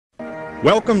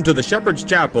Welcome to the Shepherd's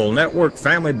Chapel Network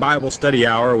Family Bible Study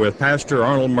Hour with Pastor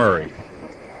Arnold Murray.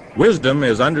 Wisdom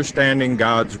is understanding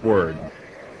God's Word.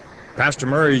 Pastor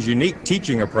Murray's unique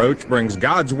teaching approach brings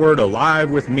God's Word alive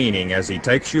with meaning as he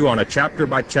takes you on a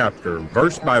chapter-by-chapter,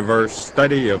 verse-by-verse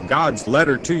study of God's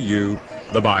letter to you,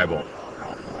 the Bible.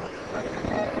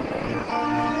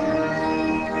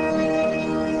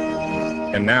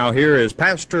 And now here is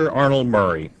Pastor Arnold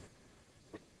Murray.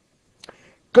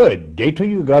 Good day to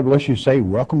you. God bless you. Say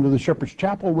welcome to the Shepherd's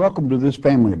Chapel. Welcome to this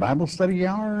Family Bible Study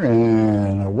Hour.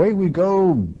 And away we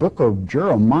go, book of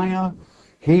Jeremiah,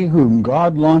 he whom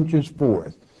God launches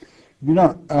forth. You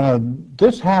know,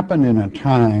 this happened in a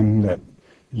time that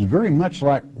is very much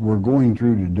like we're going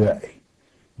through today,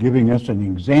 giving us an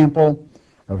example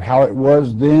of how it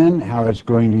was then, how it's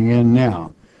going to end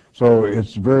now. So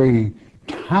it's very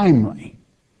timely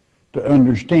to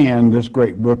understand this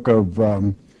great book of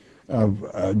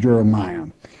Jeremiah.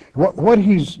 What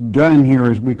he's done here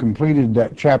is we completed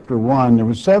that chapter 1. There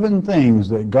were 7 things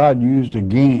that God used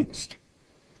against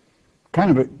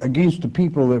the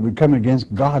people that would come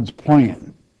against God's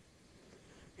plan.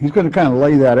 He's going to kind of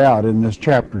lay that out in this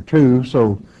chapter 2.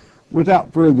 So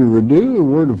without further ado, a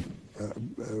word of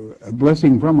a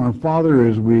blessing from our Father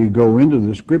as we go into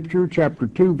the scripture, chapter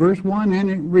 2, verse 1, and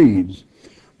it reads,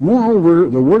 "Moreover,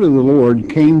 the word of the Lord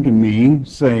came to me,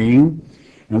 saying,"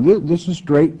 now this is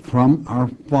straight from our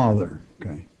Father.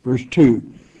 Okay. Verse 2,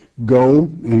 "Go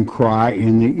and cry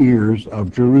in the ears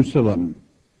of Jerusalem,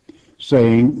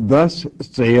 saying, Thus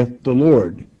saith the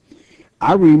Lord,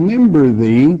 I remember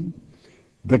thee,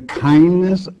 the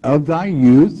kindness of thy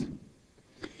youth,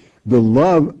 the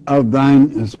love of thine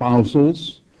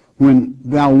espousals, when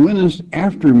thou wentest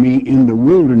after me in the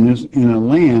wilderness in a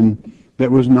land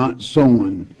that was not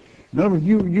sown." In other words,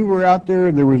 you were out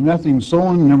there was nothing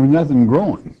sown, there was nothing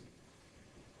growing.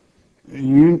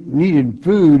 You needed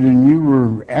food, and you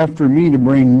were after me to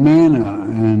bring manna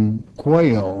and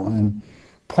quail and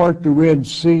part the Red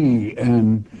Sea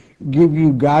and give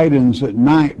you guidance at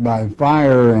night by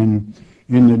fire and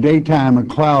in the daytime a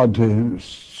cloud to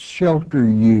shelter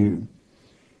you.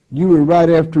 You were right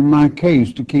after my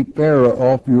case to keep Pharaoh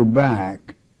off your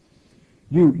back.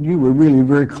 You were really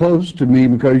very close to me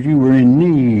because you were in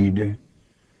need.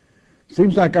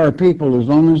 Seems like our people, as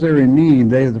long as they're in need,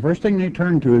 the first thing they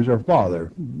turn to is our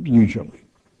Father, usually.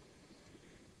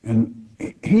 And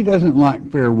he doesn't like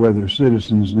fair weather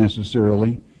citizens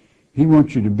necessarily. He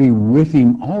wants you to be with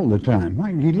him all the time.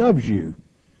 He loves you.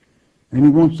 And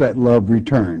he wants that love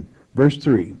returned. Verse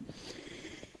 3.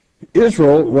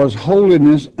 "Israel was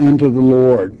holiness unto the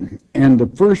Lord, and the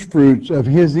firstfruits of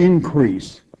his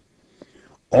increase.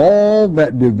 All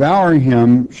that devour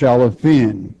him shall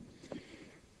offend.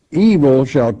 Evil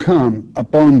shall come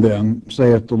upon them,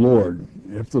 saith the Lord."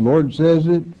 If the Lord says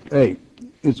it, hey,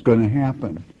 it's going to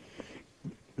happen.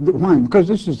 Why? Because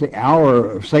this is the hour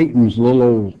of Satan's little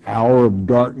old hour of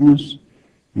darkness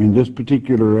in this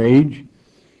particular age.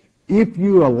 If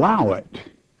you allow it,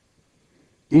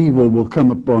 evil will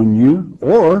come upon you,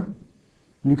 or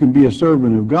you can be a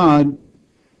servant of God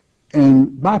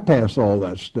and bypass all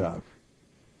that stuff.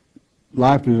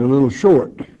 Life is a little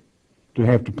short to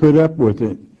have to put up with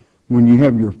it when you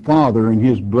have your Father and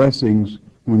his blessings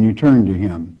when you turn to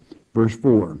him. Verse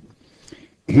 4.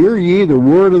 "Hear ye the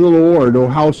word of the Lord, O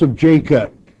house of Jacob,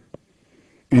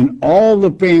 and all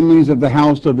the families of the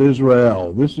house of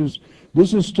Israel." This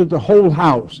is to the whole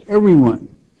house, everyone.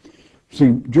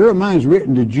 See, Jeremiah is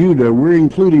written to Judah. We're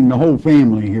including the whole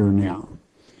family here now.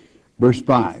 Verse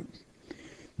 5.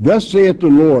 "Thus saith the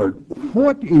Lord,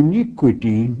 what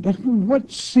iniquity,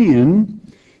 what sin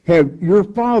have your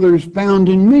fathers found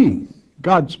in me?"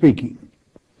 God speaking.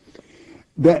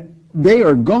 "That they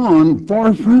are gone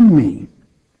far from me,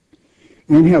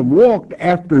 and have walked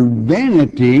after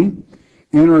vanity,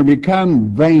 and are become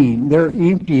vain." They're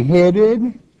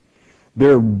empty-headed.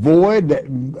 They're void.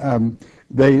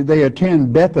 They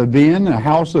attend Beth Aven, a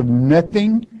house of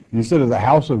nothing, instead of the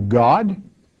house of God.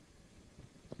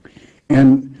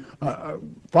 And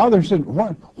Father said,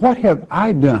 what have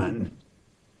I done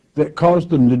that caused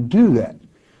them to do that?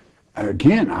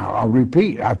 Again, I'll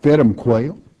repeat, I fed them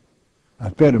quail. I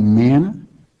fed them manna.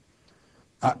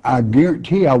 I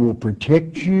guarantee I will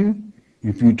protect you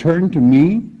if you turn to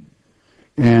me,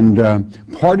 and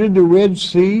parted the Red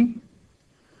Sea,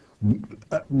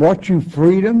 brought you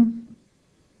freedom.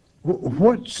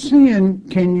 What sin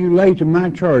can you lay to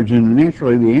my charge? And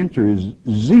naturally the answer is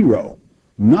zero,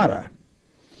 nada.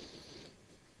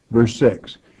 Verse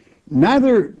 6.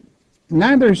 Neither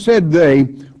said they,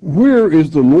 "Where is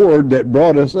the Lord that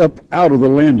brought us up out of the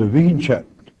land of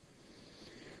Egypt?"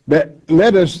 that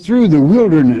led us through the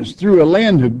wilderness, through a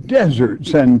land of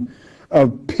deserts and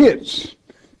of pits,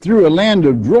 through a land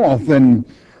of drought and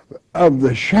of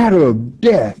the shadow of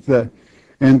death,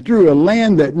 and through a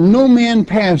land that no man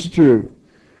passed through,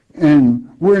 and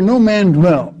where no man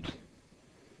dwelt.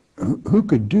 Who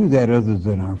could do that other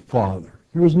than our Father?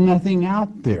 There was nothing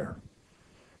out there.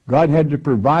 God had to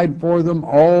provide for them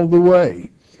all the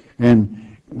way.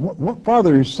 And what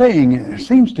Father is saying, it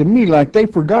seems to me like they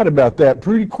forgot about that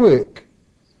pretty quick.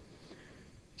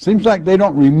 Seems like they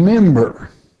don't remember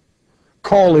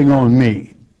calling on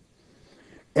me,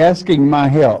 asking my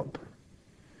help.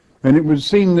 And it would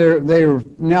seem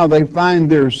now they find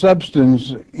their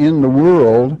substance in the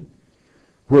world,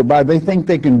 whereby they think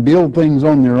they can build things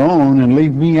on their own and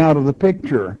leave me out of the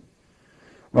picture.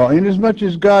 Well, inasmuch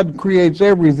as God creates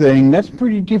everything, that's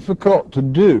pretty difficult to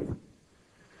do.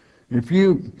 If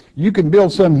you can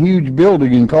build some huge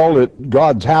building and call it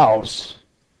God's house,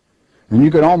 and you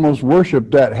can almost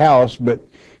worship that house, but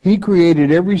He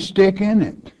created every stick in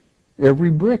it,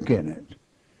 every brick in it.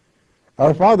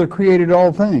 Our Father created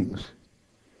all things.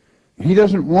 He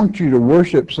doesn't want you to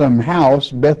worship some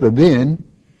house, Beth Avin.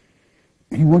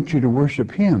 He wants you to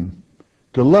worship Him,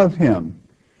 to love Him.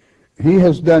 He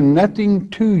has done nothing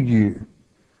to you.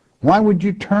 Why would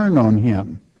you turn on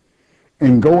Him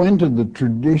and go into the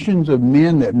traditions of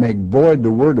men that make void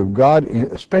the Word of God,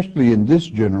 especially in this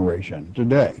generation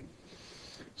today?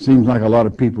 Seems like a lot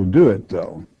of people do it,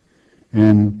 though.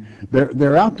 And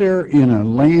they're out there in a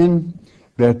land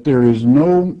that there is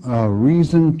no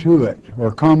reason to it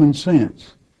or common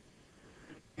sense.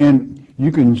 And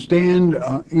you can stand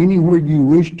anywhere you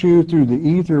wish to through the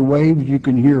ether waves. You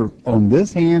can hear on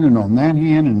this hand and on that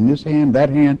hand and this hand, that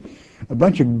hand, a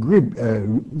bunch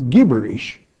of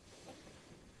gibberish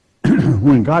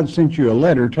when God sent you a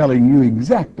letter telling you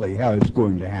exactly how it's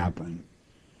going to happen.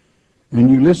 And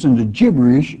you listen to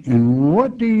gibberish, and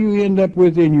what do you end up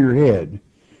with in your head?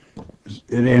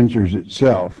 It answers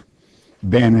itself.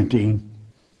 Vanity,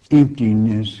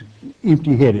 emptiness,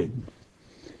 empty-headed.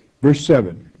 Verse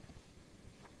 7.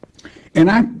 And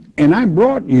I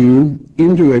brought you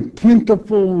into a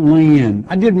plentiful land.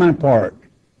 I did my part.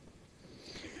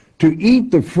 To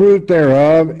eat the fruit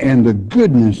thereof and the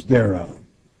goodness thereof.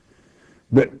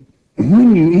 But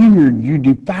when you entered, you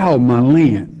defiled my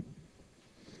land,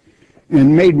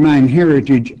 and made mine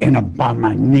heritage an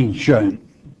abomination.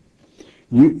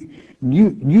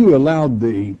 You allowed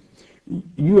in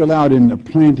the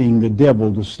planting the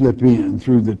devil to slip in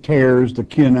through the tares, the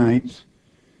Kenites,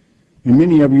 and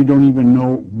many of you don't even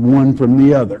know one from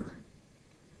the other.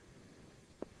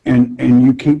 And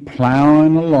you keep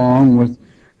plowing along with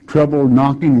trouble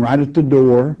knocking right at the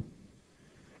door,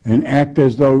 and act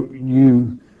as though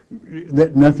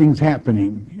that nothing's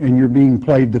happening, and you're being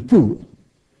played the fool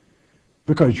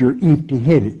because you're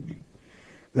empty-headed.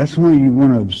 That's why you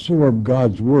want to absorb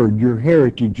God's Word. Your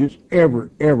heritage is ever,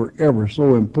 ever, ever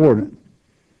so important.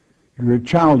 You're a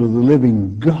child of the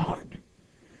living God.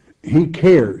 He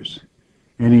cares,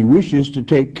 and He wishes to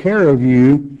take care of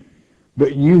you,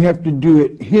 but you have to do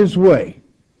it His way.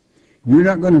 You're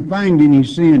not going to find any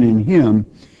sin in Him,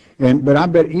 but I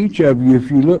bet each of you,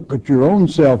 if you look at your own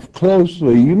self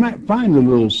closely, you might find a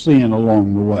little sin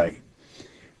along the way.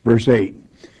 Verse 8.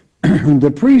 The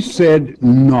priest said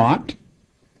not,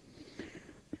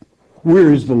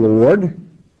 where is the Lord?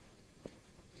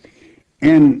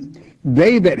 And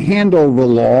they that handle the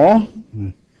law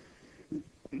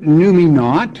knew me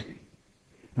not.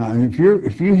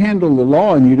 If you handle the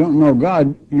law and you don't know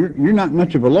God, you're not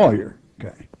much of a lawyer.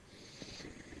 Okay.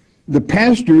 The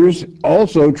pastors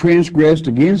also transgressed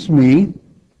against me,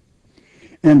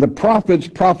 and the prophets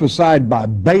prophesied by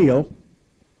Baal,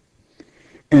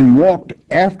 and walked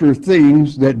after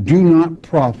things that do not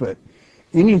profit.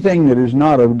 Anything that is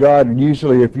not of God,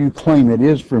 usually if you claim it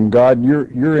is from God,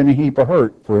 you're in a heap of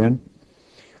hurt, friend.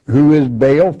 Who is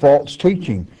Baal? False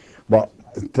teaching. Well,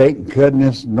 thank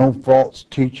goodness no false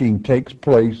teaching takes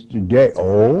place today.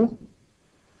 Oh,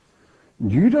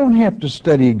 you don't have to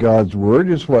study God's Word,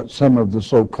 is what some of the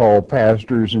so-called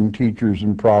pastors and teachers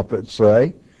and prophets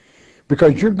say,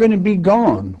 because you're going to be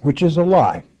gone, which is a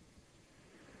lie.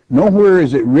 Nowhere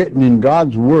is it written in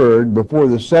God's Word before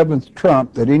the seventh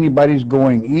trump that anybody's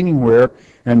going anywhere,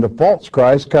 and the false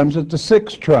Christ comes at the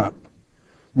sixth trump.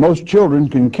 Most children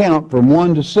can count from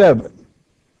 1 to 7.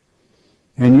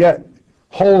 And yet,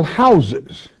 whole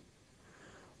houses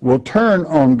will turn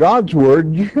on God's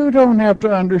Word. You don't have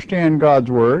to understand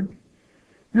God's Word.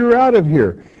 You're out of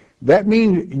here. That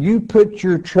means you put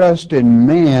your trust in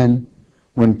man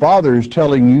when Father is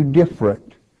telling you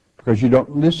different, because you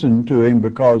don't listen to Him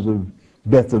because of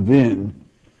Beth Avin.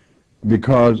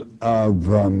 because of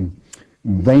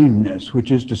vainness,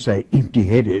 which is to say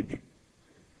empty-headed.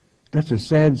 That's a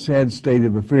sad, sad state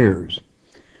of affairs.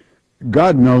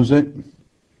 God knows it,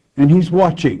 and he's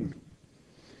watching.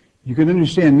 You can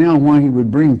understand now why he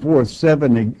would bring forth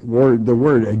the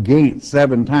word against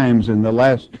 7 times in the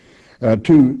last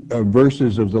 2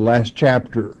 verses of the last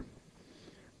chapter.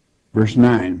 Verse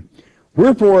 9.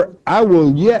 Wherefore I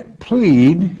will yet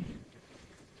plead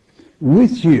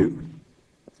with you,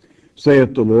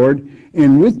 saith the Lord,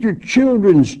 and with your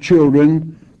children's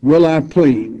children will I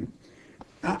plead.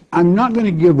 I'm not going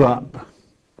to give up.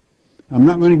 I'm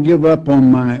not going to give up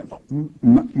on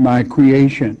my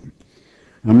creation.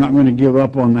 I'm not going to give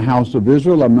up on the house of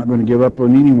Israel. I'm not going to give up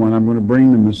on anyone. I'm going to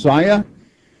bring the Messiah,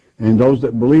 and those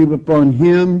that believe upon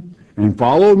him and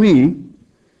follow me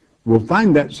will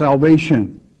find that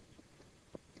salvation.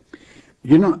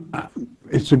 You know,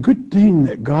 it's a good thing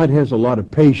that God has a lot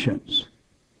of patience,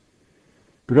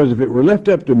 because if it were left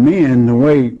up to man the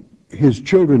way his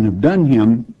children have done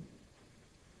him,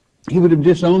 he would have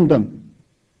disowned them.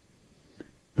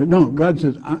 But no, God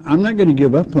says, I'm not going to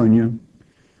give up on you.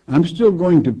 I'm still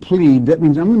going to plead. That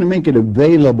means I'm going to make it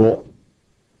available.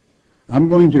 I'm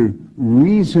going to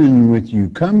reason with you.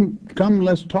 Come,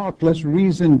 let's talk. Let's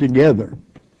reason together.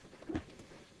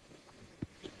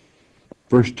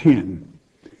 Verse 10.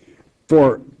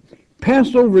 For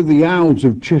pass over the isles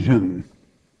of Chittim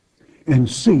and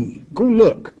see. Go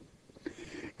look.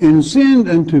 And send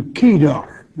unto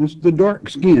Kedar. That's the dark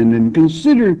skin. And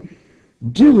consider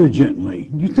diligently.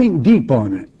 You think deep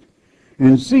on it.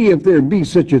 And see if there be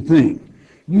such a thing.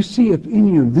 You see if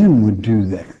any of them would do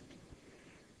that.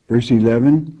 Verse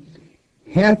 11,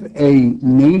 hath a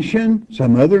nation,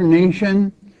 some other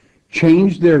nation,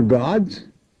 changed their gods,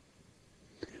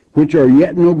 which are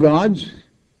yet no gods?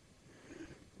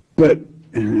 But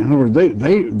in other words,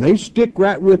 they stick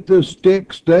right with the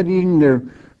stick, studying their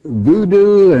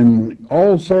voodoo and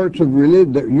all sorts of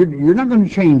religion. You're not going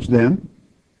to change them.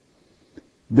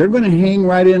 They're going to hang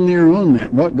right in there on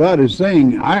that. What God is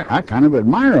saying, I kind of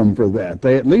admire them for that.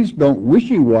 They at least don't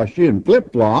wishy-washy and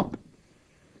flip-flop.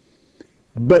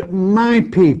 But my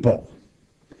people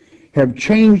have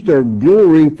changed their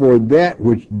glory for that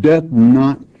which doth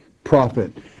not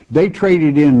profit. They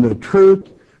traded in the truth.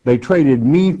 They traded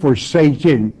me for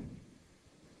Satan,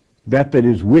 that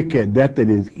is wicked, that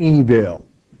is evil.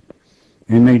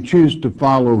 And they choose to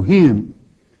follow him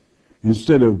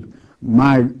instead of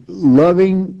my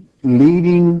loving,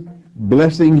 leading,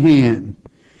 blessing hand.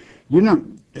 You know,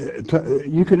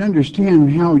 you can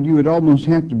understand how you would almost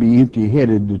have to be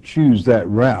empty-headed to choose that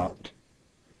route.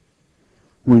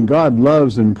 When God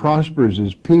loves and prospers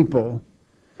his people,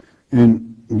 and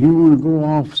you want to go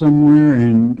off somewhere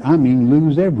and,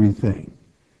 lose everything.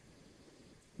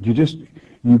 You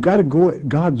got to go it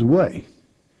God's way.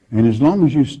 And as long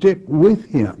as you stick with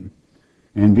him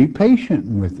and be patient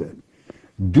with it,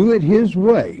 do it his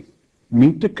way,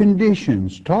 meet the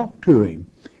conditions, talk to him,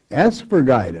 ask for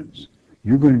guidance,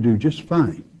 you're going to do just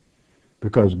fine,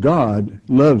 because God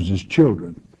loves his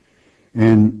children.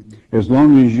 And as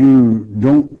long as you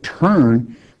don't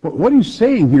turn, what he's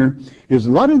saying here is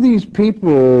a lot of these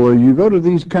people, you go to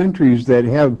these countries that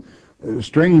have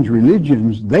strange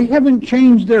religions, they haven't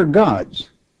changed their gods.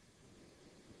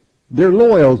 They're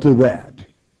loyal to that.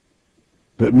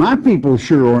 But my people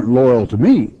sure aren't loyal to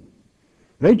me.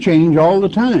 They change all the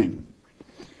time.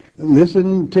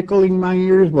 Listen, tickling my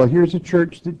ears, well, here's a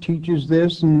church that teaches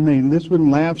this, and this one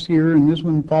laughs here, and this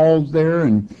one falls there,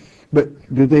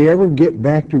 but do they ever get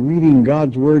back to reading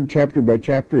God's Word chapter by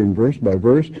chapter and verse by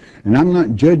verse? And I'm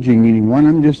not judging anyone,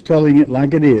 I'm just telling it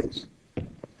like it is.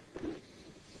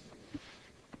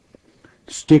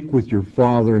 Stick with your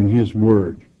Father and his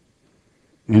Word,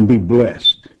 and be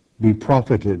blessed, be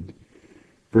profited.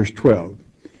 Verse 12,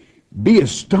 be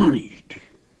astonished,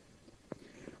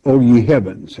 O ye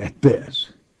heavens, at this,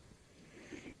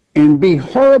 and be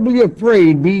horribly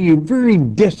afraid, be ye very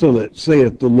desolate,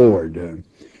 saith the Lord.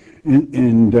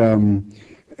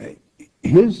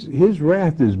 His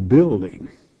wrath is building.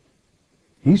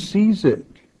 He sees it.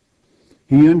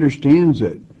 He understands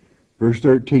it. Verse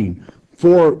 13,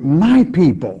 for my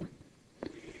people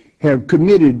have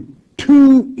committed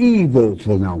 2 evils.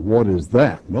 Well, now, what is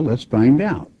that? Well, let's find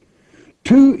out.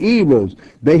 2 evils.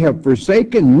 They have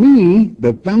forsaken me,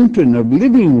 the fountain of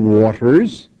living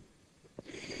waters,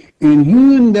 and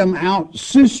hewn them out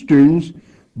cisterns,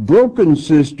 broken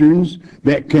cisterns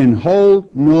that can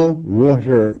hold no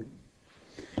water.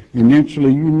 And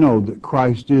naturally, you know that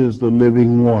Christ is the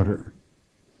living water.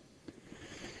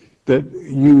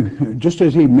 That just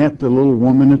as he met the little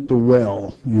woman at the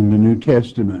well in the New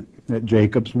Testament, at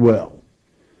Jacob's well,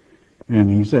 And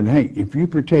he said, hey, if you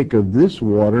partake of this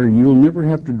water, you'll never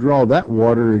have to draw that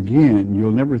water again.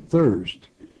 You'll never thirst.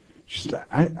 She said,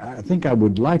 I think I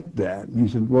would like that. And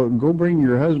he said, well, go bring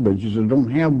your husband. She said,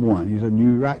 don't have one. He said,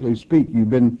 you rightly speak. You've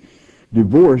been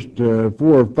divorced 4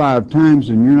 or 5 times,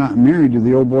 and you're not married to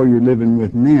the old boy you're living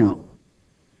with now.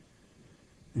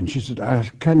 And she said,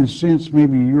 I kind of sense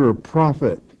maybe you're a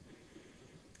prophet.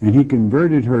 And he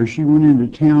converted her. She went into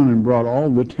town and brought all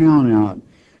the town out.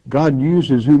 God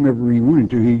uses whomever he wanted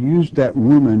to. He used that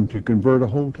woman to convert a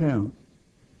whole town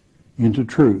into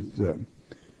truth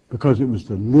because it was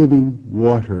the living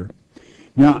water.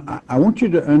 Now, I want you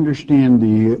to understand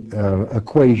the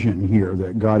equation here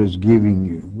that God is giving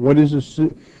you. What is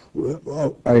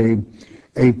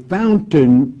a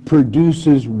fountain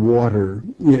produces water.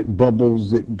 It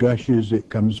bubbles, it gushes, it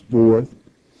comes forth.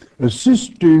 A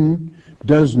cistern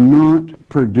does not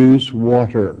produce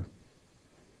water.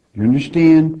 You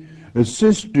understand? A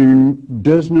cistern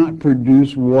does not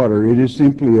produce water. It is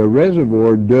simply a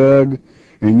reservoir dug,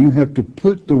 and you have to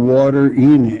put the water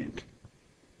in it.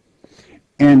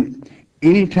 And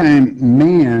anytime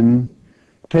man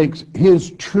takes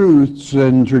his truths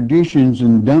and traditions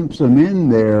and dumps them in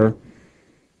there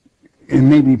and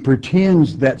maybe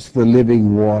pretends that's the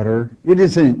living water, it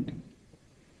isn't.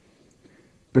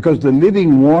 Because the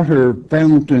living water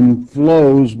fountain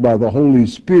flows by the Holy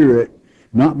Spirit,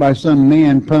 not by some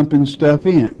man pumping stuff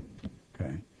in.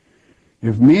 Okay.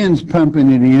 If man's pumping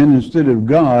it in instead of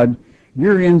God,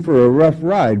 you're in for a rough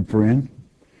ride, friend.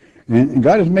 And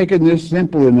God is making this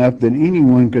simple enough that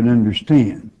anyone can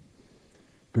understand.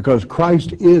 Because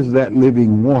Christ is that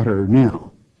living water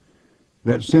now.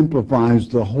 That simplifies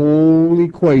the whole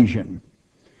equation.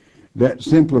 That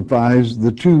simplifies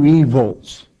the two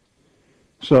evils.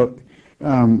 So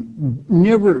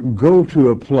never go to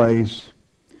a place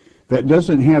that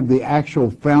doesn't have the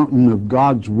actual fountain of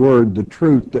God's Word, the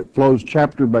truth that flows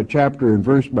chapter by chapter and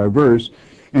verse by verse,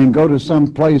 and go to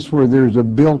some place where there's a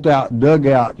built-out,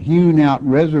 dug-out, hewn-out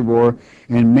reservoir,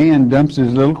 and man dumps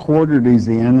his little quarterlies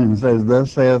in and says,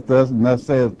 thus saith thus, and thus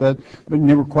saith that, but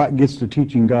never quite gets to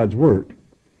teaching God's Word.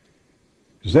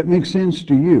 Does that make sense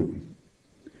to you?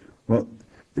 Well,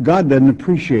 God doesn't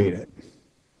appreciate it.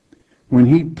 When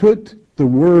he put the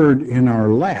Word in our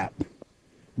lap,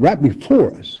 right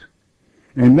before us,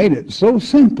 and made it so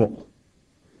simple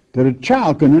that a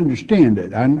child can understand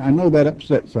it. I know that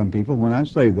upsets some people when I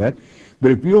say that,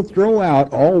 but if you'll throw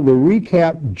out all the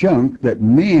recap junk that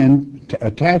man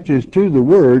attaches to the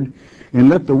Word and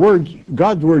let the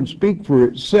God's Word speak for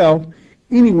itself,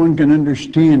 anyone can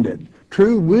understand it.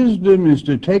 True wisdom is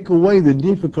to take away the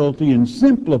difficulty and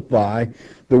simplify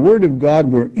the Word of God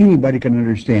where anybody can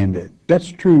understand it. That's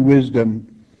true wisdom.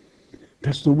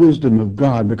 That's the wisdom of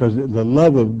God, because the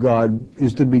love of God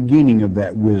is the beginning of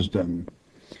that wisdom.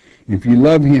 If you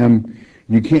love him,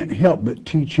 you can't help but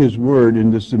teach his word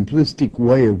in the simplistic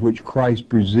way of which Christ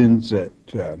presents it.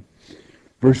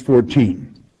 Verse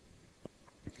 14.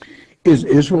 Is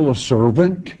Israel a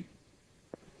servant?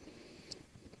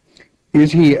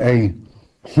 Is he a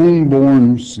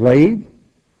homeborn slave?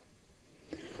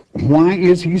 Why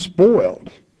is he spoiled?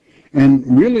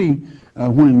 And really,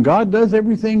 when God does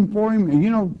everything for him, you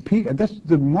know, that's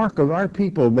the mark of our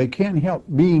people. They can't help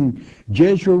being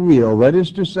Jezreel, that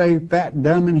is to say, fat,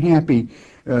 dumb, and happy.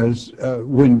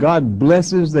 When God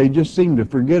blesses, they just seem to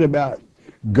forget about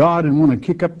God and want to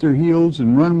kick up their heels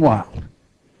and run wild.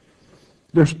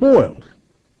 They're spoiled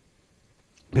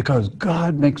because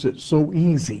God makes it so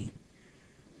easy.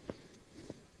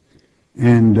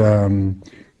 And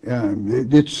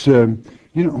it's...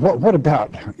 you know, what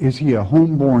about, is he a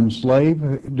homeborn slave?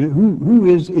 Who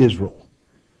is Israel?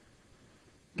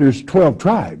 There's 12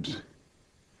 tribes.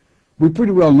 We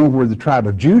pretty well know where the tribe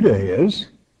of Judah is,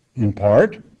 in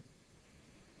part.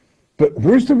 But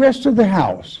where's the rest of the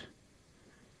house?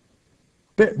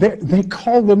 They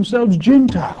call themselves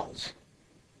Gentiles,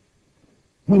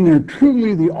 when they're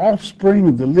truly the offspring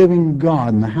of the living God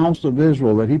in the house of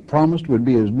Israel that he promised would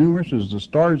be as numerous as the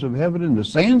stars of heaven and the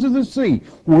sands of the sea.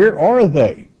 Where are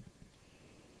they?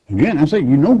 Again, I say,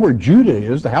 you know where Judah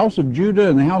is. The house of Judah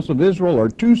and the house of Israel are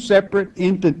two separate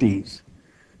entities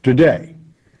today.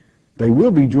 They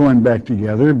will be joined back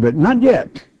together, but not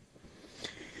yet.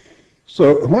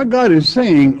 So what God is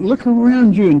saying, look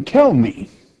around you and tell me,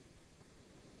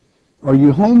 are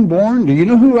you homeborn? Do you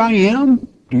know who I am?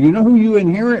 Do you know who you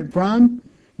inherit from?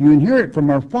 You inherit from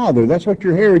our Father. That's what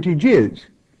your heritage is.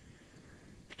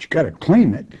 But you got to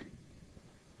claim it.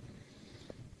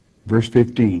 Verse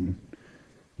 15.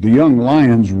 The young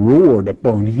lions roared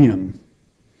upon him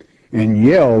and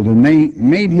yelled, and they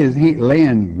made his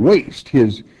land waste.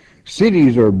 His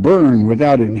Cities are burned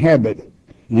without inhabitant.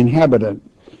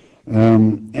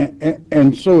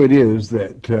 And so it is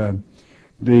that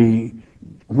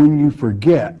when you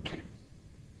forget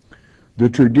the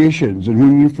traditions, and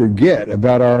when you forget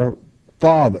about our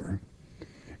Father,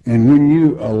 and when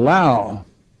you allow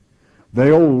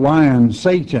the old lion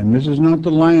Satan, this is not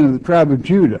the Lion of the tribe of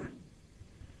Judah,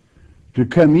 to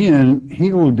come in,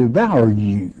 he will devour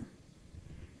you.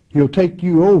 He'll take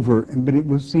you over, but it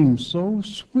will seem so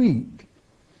sweet.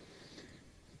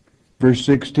 Verse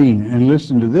 16, and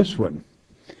listen to this one.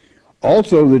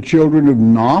 Also the children of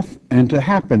Noth and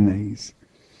Tahpanhes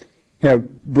have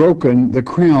broken the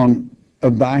crown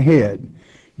of thy head.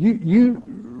 You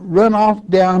run off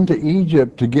down to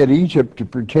Egypt to get Egypt to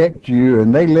protect you,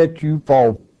 and they let you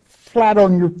fall flat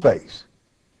on your face.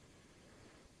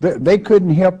 They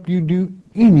couldn't help you do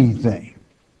anything.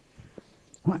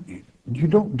 You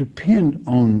don't depend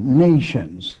on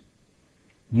nations.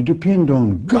 You depend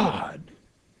on God.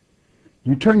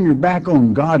 You turn your back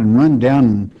on God and run down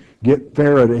and get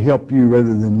Pharaoh to help you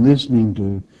rather than listening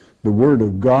to the Word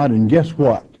of God, and guess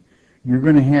what? You're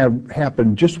going to have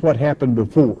happen just what happened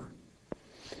before.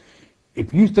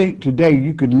 If you think today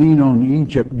you could lean on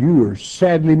Egypt, you are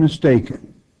sadly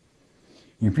mistaken.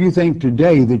 If you think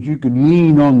today that you could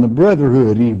lean on the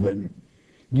brotherhood even,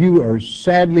 you are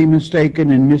sadly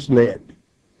mistaken and misled.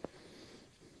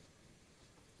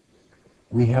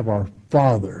 We have our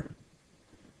Father.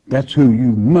 That's who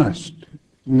you must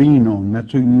lean on.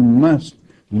 That's who you must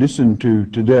listen to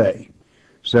today.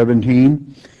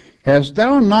 17, hast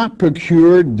thou not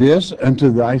procured this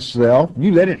unto thyself?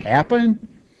 You let it happen?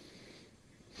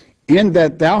 In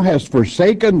that thou hast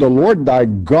forsaken the Lord thy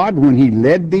God when he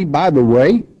led thee by the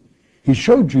way? He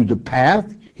showed you the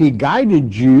path. He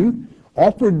guided you,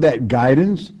 offered that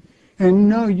guidance, and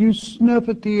no, you snuff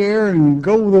at the air and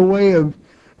go the way of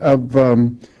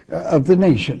the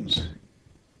nations.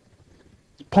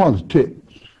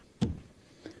 Politics.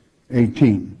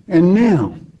 18. And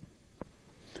now,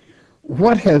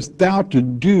 what hast thou to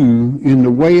do in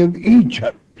the way of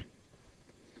Egypt?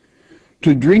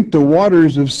 To drink the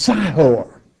waters of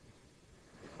Sihor?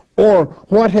 Or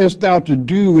what hast thou to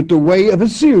do with the way of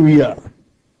Assyria?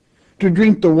 To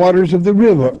drink the waters of the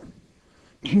river?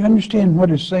 Do you understand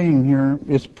what it's saying here?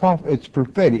 It's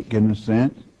prophetic in a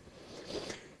sense.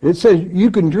 It says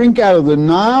you can drink out of the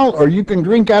Nile or you can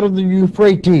drink out of the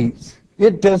Euphrates.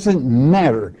 It doesn't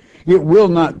matter. It will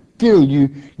not fill you.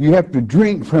 You have to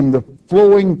drink from the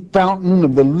flowing fountain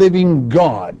of the living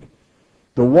God.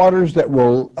 The waters that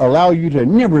will allow you to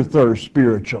never thirst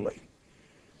spiritually.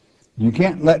 You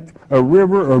can't let a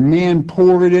river or man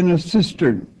pour it in a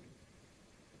cistern,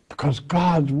 because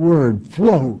God's Word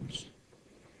flows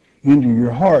into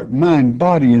your heart, mind,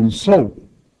 body, and soul.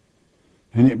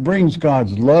 And it brings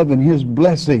God's love and His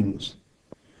blessings.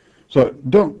 So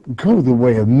don't go the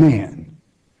way of man.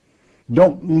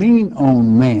 Don't lean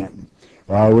on man.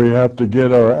 Well, we have to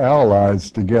get our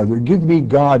allies together. Give me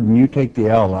God and you take the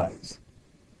allies.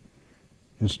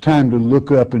 It's time to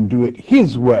look up and do it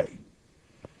His way.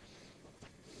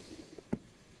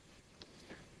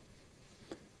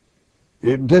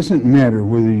 It doesn't matter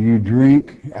whether you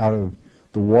drink out of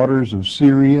the waters of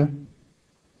Syria,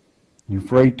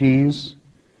 Euphrates,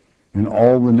 and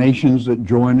all the nations that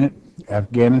join it,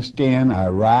 Afghanistan,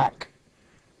 Iraq,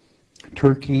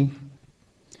 Turkey,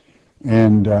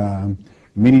 and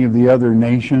many of the other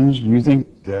nations. You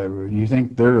think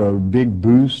they're a big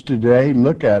boost today?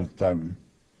 Look at them.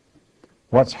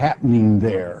 What's happening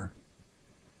there?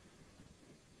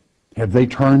 Have they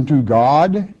turned to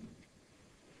God?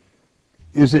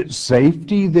 Is it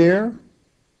safety there?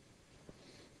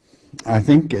 I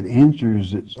think it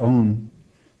answers its own,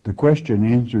 the question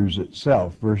answers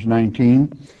itself. Verse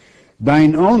 19,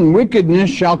 thine own wickedness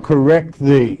shall correct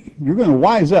thee. You're going to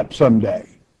wise up someday.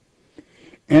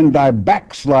 And thy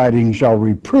backsliding shall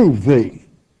reprove thee.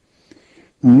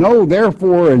 Know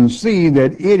therefore and see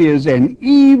that it is an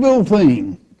evil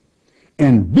thing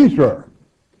and bitter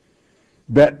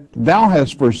that thou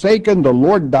hast forsaken the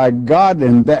Lord thy God,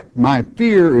 and that my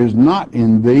fear is not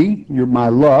in thee, my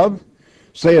love,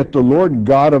 saith the Lord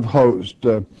God of hosts.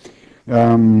 What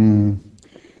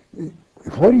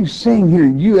are you saying here?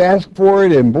 You ask for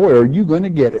it, and boy, are you going to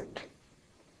get it.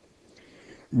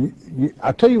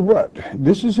 I tell you what,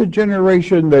 this is a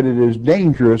generation that it is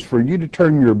dangerous for you to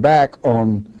turn your back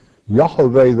on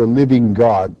Yahweh, the living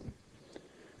God,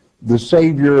 the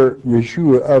Savior,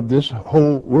 Yeshua of this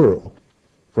whole world,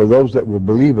 for those that will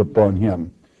believe upon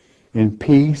Him in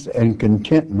peace and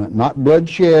contentment, not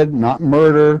bloodshed, not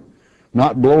murder,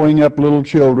 not blowing up little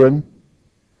children,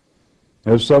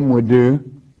 as some would do.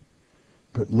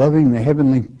 but loving the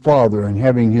Heavenly Father and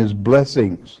having His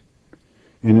blessings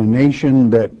in a nation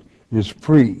that is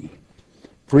free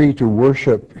to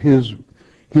worship Him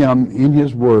in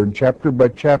His Word, chapter by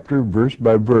chapter, verse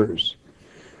by verse.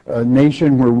 A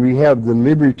nation where we have the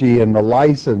liberty and the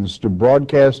license to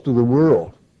broadcast to the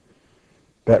world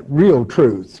that real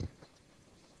truth,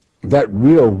 that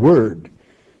real Word,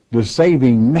 the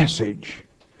saving message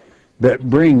that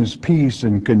brings peace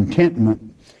and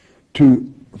contentment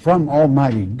from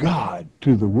Almighty God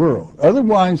to the world.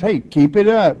 Otherwise, hey, keep it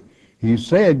up. He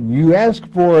said, you ask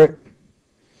for it.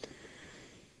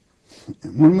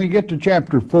 When we get to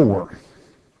chapter 4,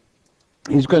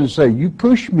 he's going to say, you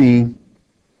pushed me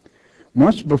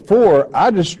once before,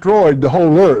 I destroyed the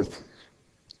whole earth.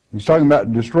 He's talking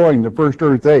about destroying the first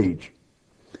earth age.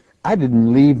 I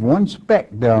didn't leave one speck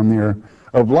down there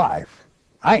of life.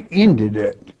 I ended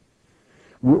it.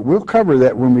 We'll cover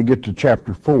that when we get to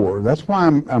chapter 4. That's why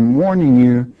I'm warning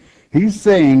you. He's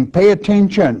saying, pay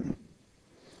attention.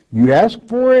 You ask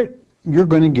for it, you're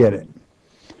going to get it.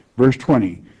 Verse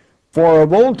 20, for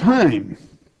of old time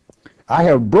I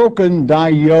have broken thy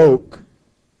yoke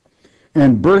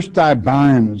and burst thy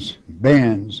bands,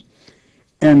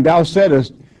 and thou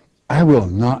saidest, I will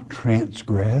not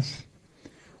transgress.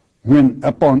 When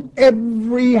upon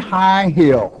every high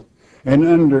hill and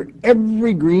under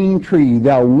every green tree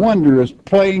thou wanderest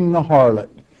playing the harlot,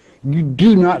 you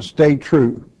do not stay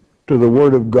true to the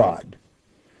Word of God.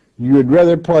 You would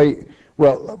rather play,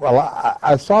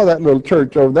 I saw that little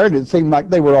church over there, and it seemed like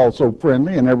they were all so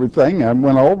friendly and everything. I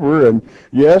went over, and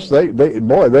yes,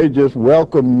 they just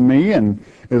welcomed me, and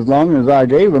as long as I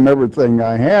gave them everything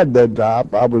I had, that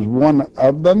I was one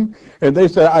of them. And they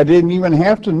said I didn't even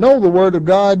have to know the Word of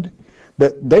God,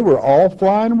 that they were all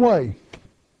flying away.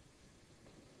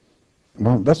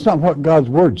 Well, that's not what God's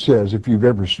Word says if you've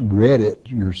ever read it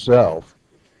yourself,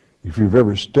 if you've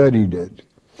ever studied it.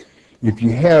 If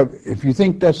you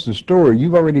think that's the story,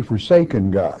 you've already forsaken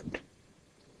God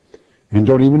and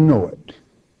don't even know it.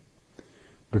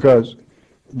 Because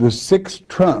the sixth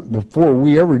trump before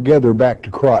we ever gather back to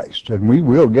Christ, and we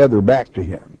will gather back to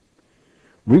Him,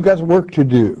 we've got work to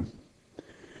do.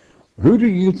 Who do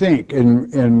you think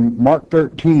in Mark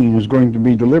 13 is going to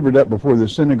be delivered up before the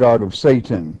synagogue of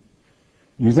Satan?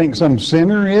 You think some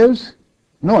sinner is?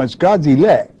 No, it's God's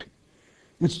elect.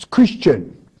 It's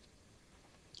Christian.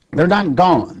 They're not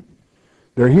gone.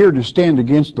 They're here to stand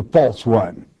against the false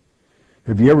one.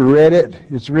 Have you ever read it?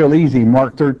 It's real easy,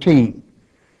 Mark 13.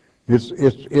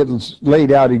 It's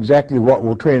laid out exactly what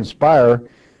will transpire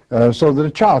so that a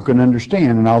child can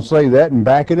understand, and I'll say that and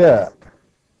back it up.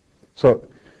 So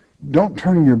don't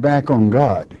turn your back on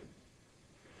God.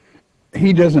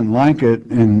 He doesn't like it,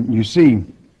 and you see,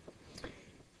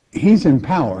 He's in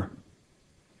power.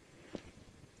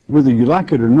 Whether you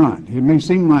like it or not. It may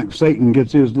seem like Satan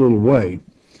gets his little way,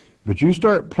 but you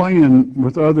start playing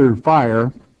with other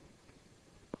fire,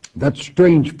 that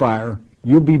strange fire,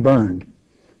 you'll be burned.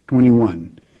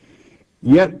 21.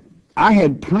 Yet I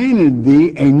had planted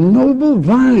thee a noble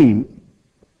vine,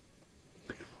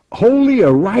 wholly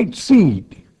a right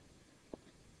seed.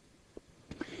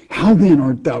 How then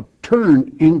art thou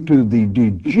turned into the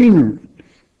degenerate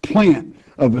plant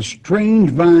of a strange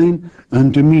vine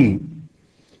unto me?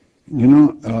 You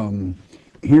know,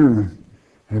 here,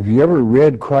 have you ever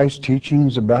read Christ's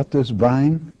teachings about this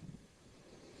vine?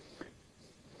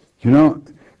 You know,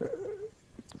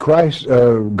 Christ is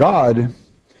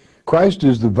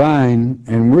the vine,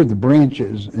 and we're the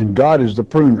branches, and God is the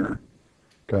pruner.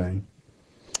 Okay,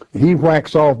 He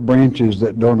whacks off branches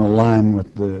that don't align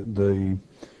with the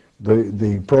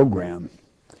program.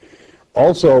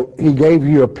 Also, He gave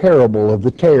you a parable of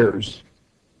the tares.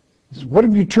 What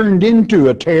have you turned into?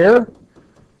 A tare?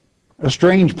 A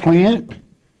strange plant?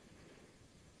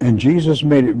 And Jesus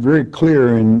made it very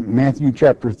clear in Matthew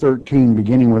chapter 13,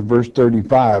 beginning with verse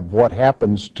 35, what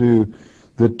happens to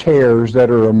the tares that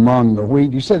are among the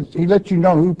wheat. He said, He let you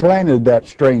know who planted that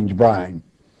strange vine.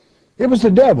 It was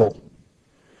the devil.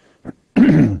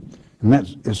 And that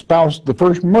espoused the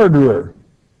first murderer.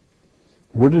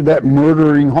 Where did that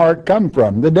murdering heart come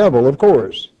from? The devil, of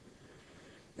course.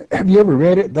 Have you ever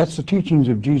read it? That's the teachings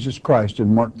of Jesus Christ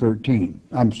in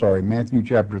Matthew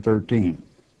chapter 13.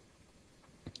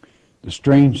 The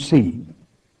strange seed,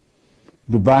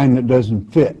 the vine that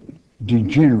doesn't fit,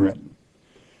 degenerate.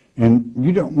 And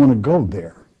you don't want to go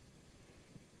there.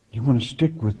 You want to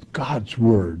stick with God's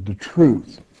Word, the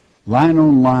truth, line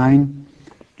on line,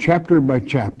 chapter by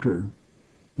chapter,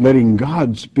 letting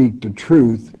God speak the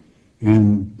truth.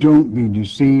 And don't be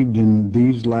deceived in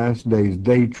these last days.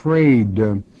 They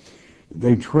trade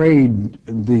They trade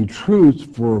the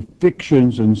truth for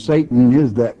fictions, and Satan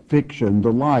is that fiction,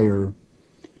 the liar,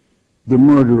 the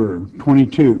murderer.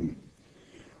 22.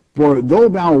 For though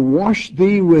thou wash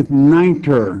thee with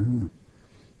nitre,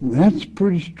 that's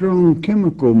pretty strong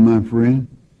chemical, my friend,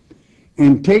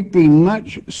 and take thee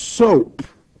much soap,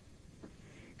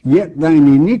 yet thine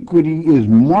iniquity is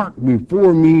marked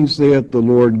before me, saith the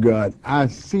Lord God. I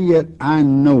see it, I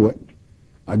know it.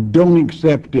 I don't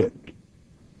accept it.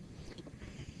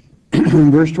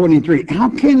 Verse 23, how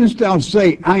canst thou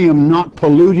say, I am not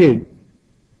polluted?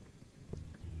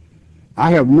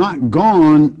 I have not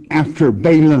gone after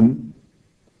Balaam.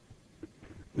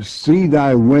 See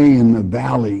thy way in the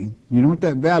valley. You know what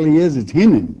that valley is? It's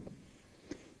Hinnom.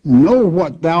 Know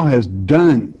what thou hast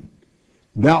done.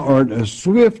 Thou art a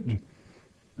swift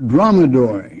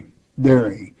dromedary,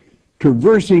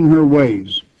 traversing her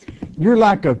ways. You're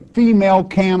like a female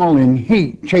camel in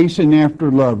heat, chasing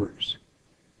after lovers.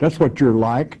 That's what you're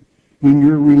like in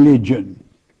your religion.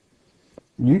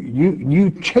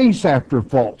 You chase after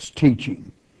false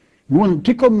teaching. You want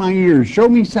to tickle my ears, show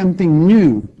me something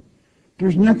new.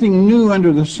 There's nothing new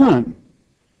under the sun.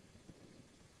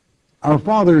 Our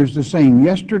Father is the same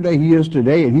yesterday, He is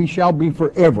today, and He shall be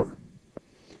forever.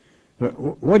 But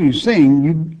what He's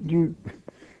saying,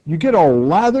 you get all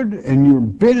lathered and you're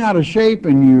bent out of shape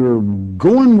and you're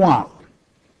going wild.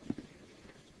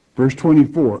 Verse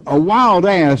 24, a wild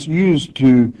ass used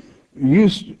to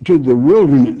the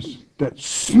wilderness that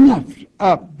snuffed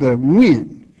up the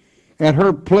wind at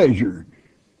her pleasure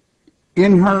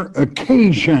in her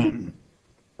occasion.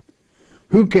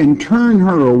 Who can turn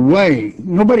her away?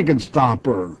 Nobody can stop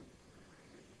her.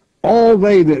 All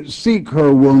they that seek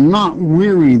her will not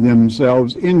weary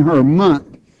themselves. In her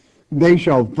month they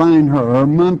shall find her. Her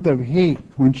month of heat,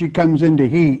 when she comes into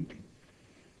heat,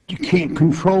 you can't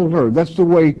control her. That's the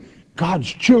way God's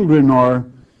children are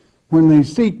when they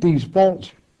seek these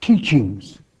false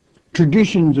teachings,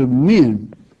 traditions of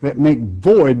men that make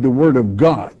void the Word of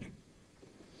God.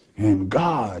 And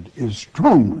God is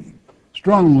strongly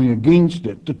against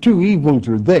it. The two evils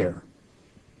are there.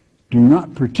 Do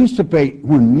not participate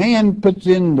when man puts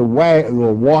in the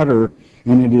water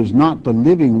and it is not the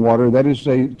living water, that is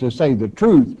to say the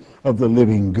truth of the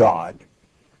living God,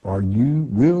 or you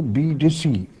will be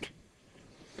deceived.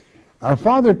 Our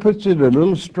Father puts it a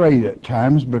little straight at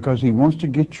times because He wants to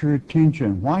get your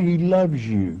attention. Why? He loves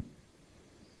you.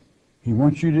 He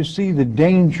wants you to see the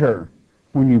danger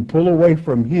when you pull away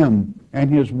from Him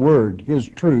and His Word, His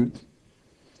truth.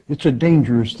 It's a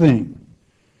dangerous thing.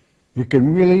 You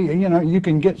can really, you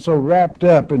can get so wrapped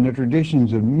up in the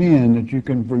traditions of men that you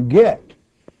can forget.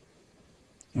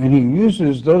 And He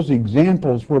uses those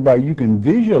examples whereby you can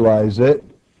visualize it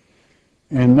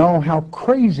and know how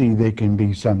crazy they can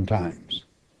be sometimes.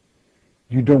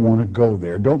 You don't want to go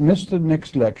there. Don't miss the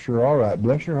next lecture. All right,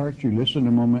 bless your heart. You listen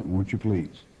a moment, won't you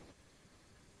please?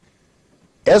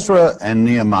 Ezra and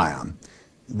Nehemiah.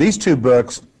 These two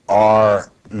books are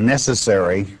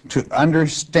necessary to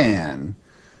understand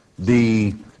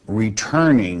the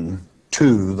returning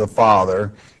to the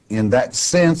Father in that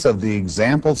sense of the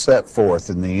example set forth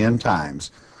in the end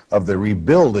times of the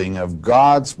rebuilding of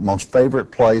God's most favorite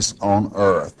place on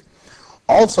earth.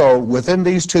 Also, within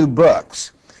these two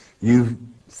books, you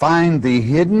find the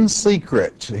hidden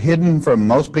secret, hidden from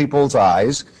most people's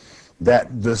eyes,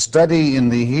 that the study in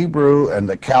the Hebrew and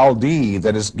the Chaldee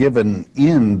that is given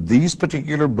in these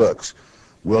particular books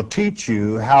will teach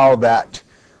you how that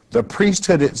the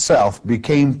priesthood itself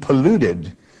became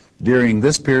polluted during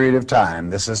this period of time.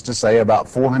 This is to say about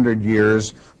 400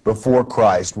 years before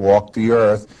Christ walked the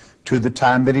earth to the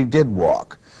time that He did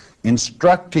walk,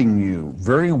 instructing you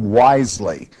very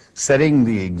wisely, setting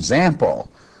the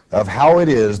example of how it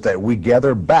is that we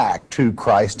gather back to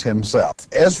Christ Himself.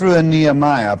 Ezra and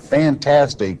Nehemiah,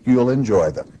 fantastic. You'll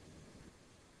enjoy them.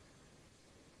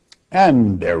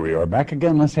 And there we are back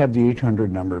again. Let's have the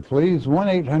 800 number, please.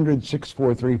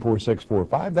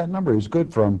 1-800-643-4645. That number is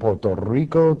good from Puerto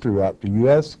Rico throughout the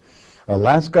U.S.,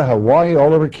 Alaska, Hawaii,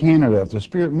 all over Canada. If the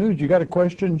Spirit moves, you got a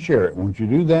question, share it. Won't you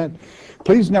do that?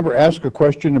 Please never ask a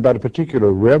question about a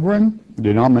particular reverend,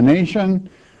 denomination,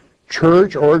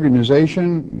 church,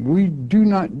 organization. We do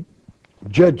not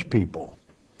judge people.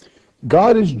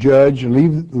 God is judge.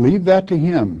 Leave that to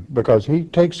Him because He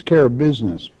takes care of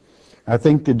business. I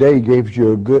think today gives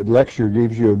you a good lecture,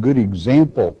 gives you a good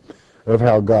example of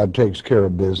how God takes care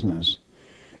of business.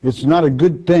 It's not a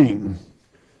good thing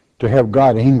to have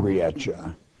God angry at you.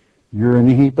 You're in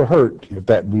a heap of hurt if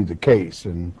that be the case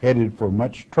and headed for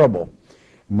much trouble,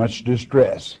 much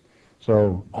distress.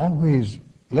 So always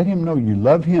let Him know you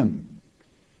love Him.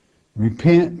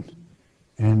 Repent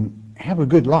and have a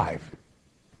good life.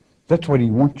 That's what he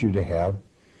wants you to have.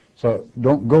 So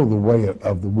don't go the way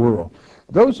of the world.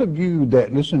 Those of you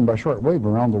that listen by shortwave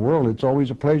around the world, it's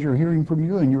always a pleasure hearing from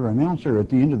you, and your announcer at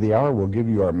the end of the hour will give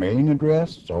you our mailing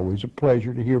address. It's always a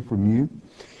pleasure to hear from you.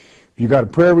 If you got a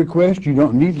prayer request, you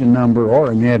don't need a number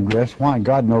or an address. Why?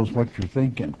 God knows what you're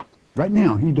thinking. Right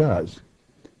now, he does.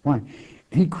 Why?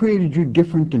 He created you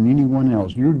different than anyone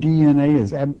else. Your DNA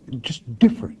is just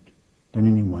different than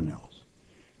anyone else.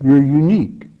 You're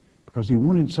unique because he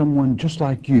wanted someone just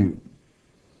like you.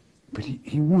 But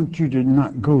he wants you to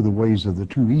not go the ways of the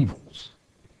two evils.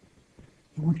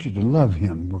 He wants you to love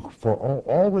him for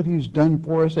all that he's done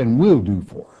for us and will do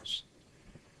for us.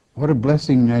 What a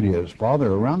blessing that is.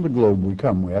 Father, around the globe we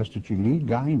come. We ask that you lead,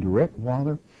 guide, and direct,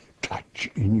 Father. Touch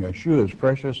in Yeshua's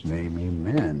precious name.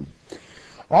 Amen.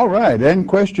 All right, and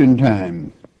question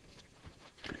time.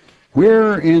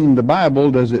 Where in the Bible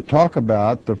does it talk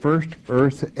about the first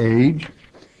earth age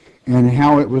and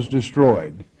how it was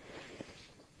destroyed?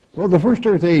 Well, the first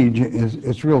earth age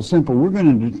it's real simple. We're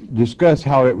going to discuss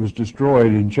how it was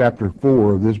destroyed in chapter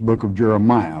 4 of this book of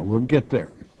Jeremiah. We'll get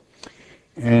there.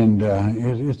 And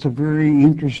it's a very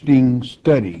interesting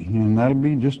study, and that'll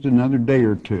be just another day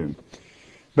or two.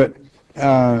 But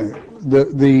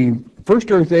the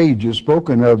first earth age is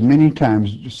spoken of many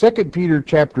times. 2 Peter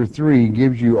chapter 3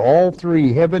 gives you all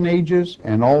three heaven ages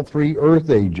and all three earth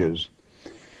ages.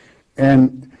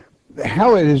 And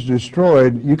how it is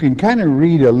destroyed, you can kind of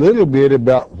read a little bit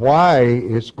about why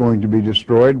it's going to be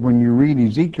destroyed when you read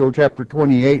Ezekiel chapter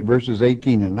 28, verses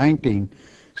 18 and 19.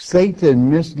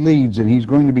 Satan misleads, and he's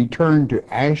going to be turned to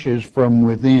ashes from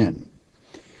within.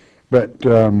 But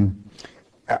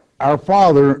our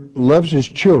Father loves his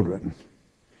children.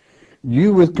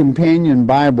 You with companion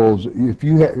Bibles, if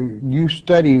you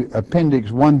study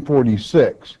Appendix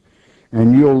 146,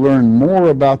 and you'll learn more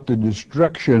about the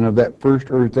destruction of that first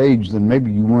earth age than maybe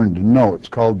you wanted to know. It's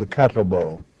called the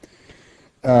Katabo.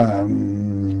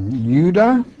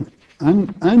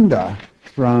 Unda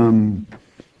from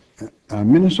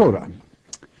Minnesota.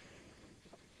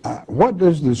 What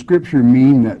does the scripture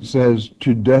mean that says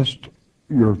to dust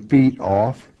your feet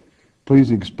off?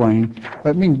 Please explain.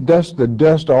 That means dust the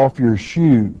dust off your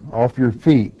shoe, off your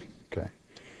feet.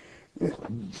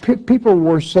 People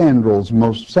wore sandals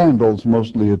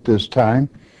mostly at this time,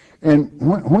 and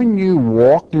when you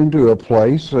walked into a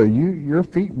place, your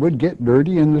feet would get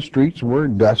dirty and the streets were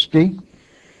dusty.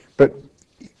 But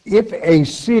if a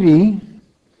city,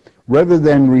 rather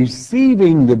than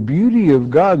receiving the beauty of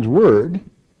God's word,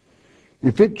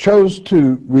 if it chose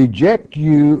to reject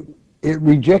you, it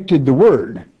rejected the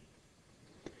word.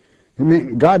 I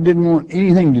mean, God didn't want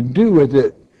anything to do with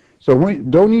it. So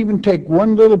don't even take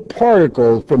one little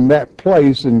particle from that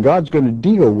place, and God's going to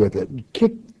deal with it.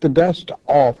 Kick the dust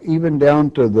off, even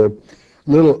down to the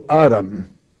little atom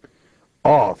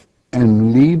off,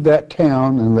 and leave that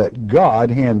town and let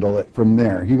God handle it from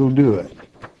there. He'll do it.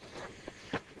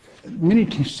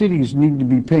 Many cities need to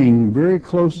be paying very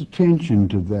close attention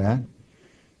to that.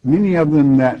 Many of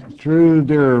them that through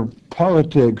their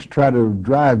politics try to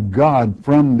drive God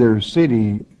from their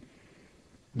city,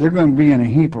 they're going to be in a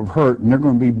heap of hurt, and they're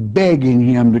going to be begging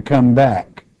him to come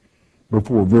back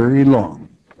before very long.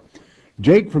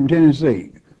 Jake from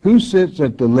Tennessee, who sits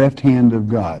at the left hand of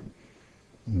God?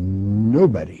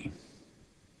 Nobody.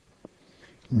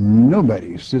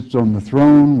 Nobody sits on the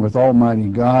throne with Almighty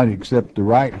God except the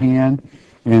right hand,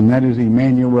 and that is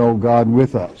Emmanuel, God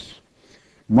with us.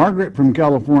 Margaret from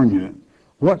California,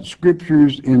 what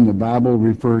scriptures in the Bible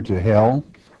refer to hell?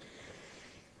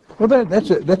 Well, that's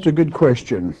a good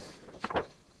question.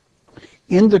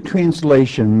 In the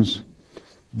translations,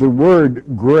 the word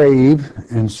grave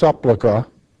and sepulchre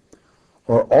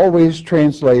are always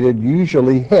translated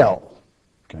usually hell,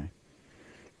 okay,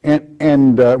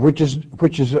 and which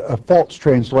is a false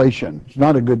translation. It's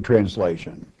not a good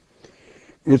translation.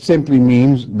 It simply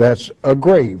means that's a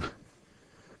grave.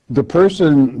 The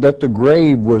person that the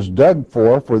grave was dug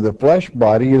for the flesh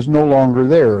body is no longer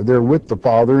there. They're with the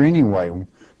Father anyway.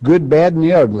 Good, bad, and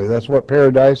the ugly. That's what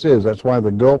paradise is. That's why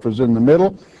the gulf is in the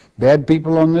middle. Bad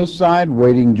people on this side,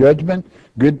 waiting judgment.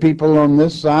 Good people on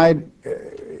this side,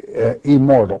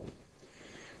 immortal.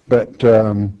 But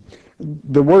the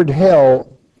word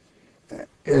hell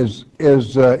is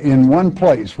in one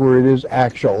place where it is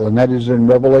actual, and that is in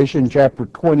Revelation chapter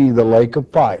 20, the lake of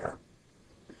fire.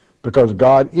 Because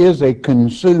God is a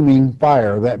consuming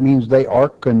fire. That means they are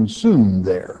consumed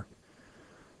there.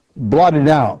 Blotted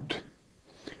out.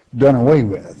 Done away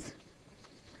with.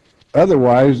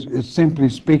 Otherwise, it's simply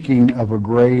speaking of a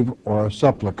grave or a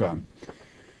sepulchre.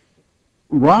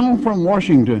 Ronald from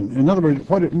Washington. In other words,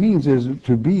 what it means is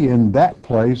to be in that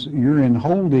place, you're in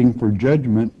holding for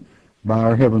judgment by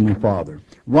our Heavenly Father.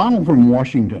 Ronald from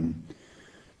Washington.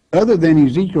 Other than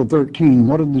Ezekiel 13,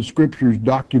 what of the scriptures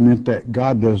document that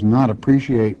God does not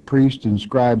appreciate priests and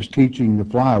scribes teaching the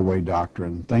flyaway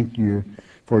doctrine? Thank you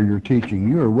for your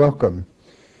teaching. You are welcome.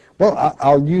 Well,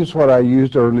 I'll use what I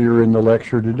used earlier in the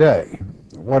lecture today.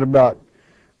 What about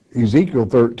Ezekiel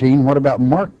 13? What about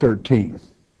Mark 13?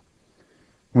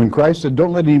 When Christ said,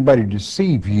 don't let anybody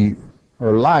deceive you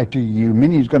or lie to you,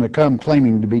 many's going to come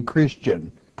claiming to be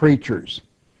Christian preachers.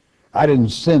 I didn't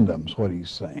send them, is what he's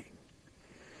saying.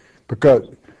 Because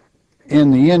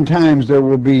in the end times there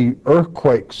will be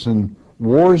earthquakes and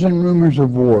wars and rumors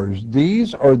of wars.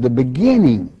 These are the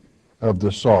beginning of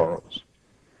the sorrows.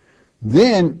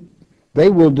 Then they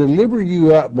will deliver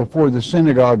you up before the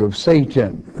synagogue of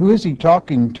Satan. Who is he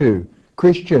talking to?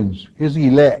 Christians, his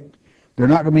elect. They're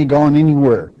not going to be going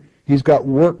anywhere. He's got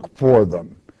work for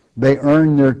them. They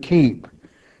earned their keep.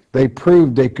 They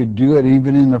proved they could do it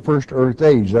even in the first earth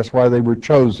age. That's why they were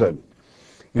chosen.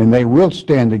 And they will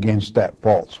stand against that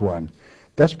false one.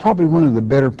 That's probably one of the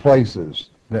better places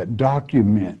that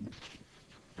document.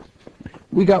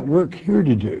 We got work here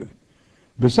to do.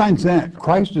 Besides that,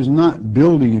 Christ is not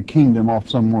building a kingdom off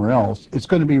somewhere else. It's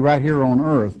going to be right here on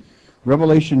earth.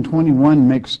 Revelation 21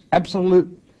 makes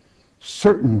absolute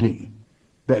certainty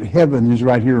that heaven is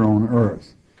right here on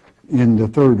earth in the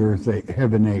third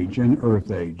heaven age and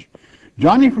earth age.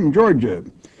 Johnny from Georgia.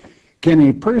 Can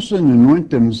a person anoint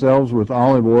themselves with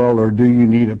olive oil, or do you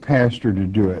need a pastor to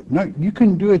do it? No, you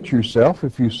can do it yourself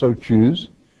if you so choose.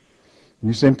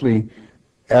 You simply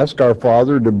ask our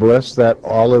Father to bless that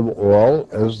olive oil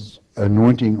as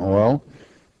anointing oil.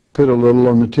 Put a little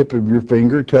on the tip of your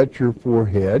finger, touch your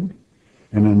forehead,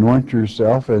 and anoint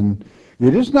yourself. And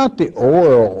it is not the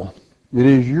oil, it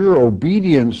is your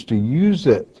obedience to use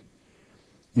it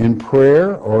in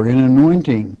prayer or in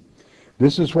anointing.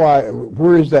 This is why,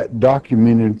 where is that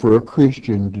documented for a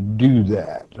Christian to do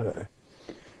that?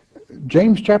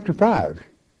 James chapter 5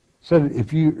 said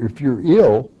if you're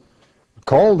ill,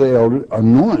 call the elder,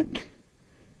 anoint,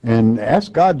 and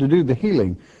ask God to do the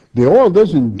healing. The oil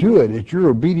doesn't do it, it's your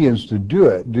obedience to do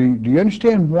it. Do you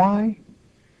understand why?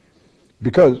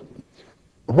 Because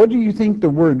what do you think the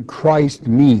word Christ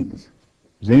means?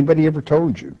 Has anybody ever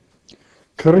told you?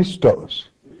 Christos.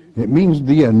 It means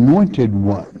the anointed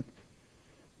one.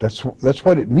 That's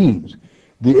what it means.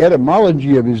 The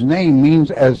etymology of his name means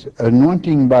as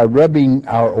anointing by rubbing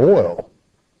our oil.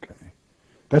 Okay.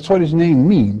 That's what his name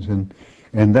means, and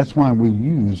that's why we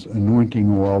use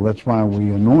anointing oil. That's why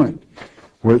we anoint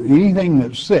with anything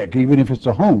that's sick, even if it's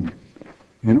a home,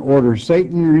 and order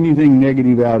Satan or anything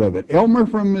negative out of it. Elmer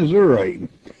from Missouri.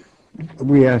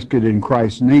 We ask it in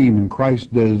Christ's name, and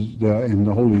Christ does, and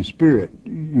the Holy Spirit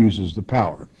uses the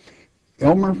power.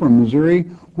 Elmer from Missouri,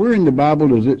 where in the Bible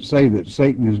does it say that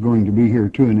Satan is going to be here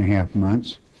 2.5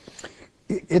 months?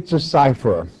 It's a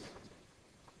cipher.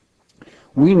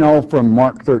 We know from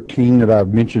Mark 13 that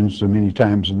I've mentioned so many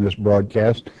times in this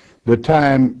broadcast, the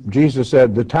time, Jesus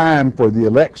said, the time for the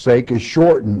elect's sake is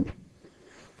shortened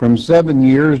from 7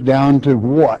 years down to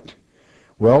what?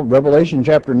 Well, Revelation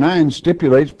chapter 9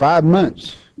 stipulates 5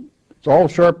 months. It's all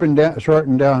shortened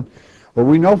down. Well,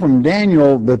 we know from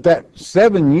Daniel that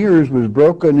 7 years was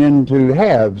broken into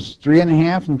halves,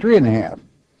 3.5 and 3.5.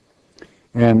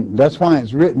 And that's why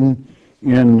it's written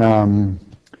in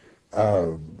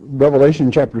Revelation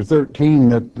chapter 13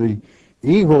 that the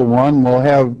evil one will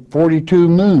have 42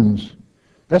 moons.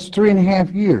 That's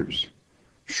 3.5 years.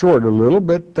 Short a little,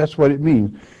 but that's what it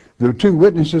means. The two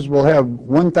witnesses will have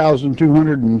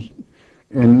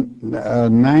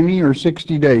 1,290 or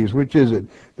 60 days. Which is it?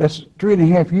 That's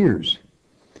 3.5 years.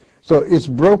 So it's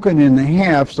broken in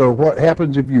half. So what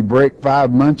happens if you break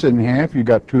 5 months in half? You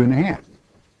got 2.5.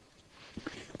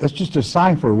 That's just a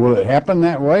cipher. Will it happen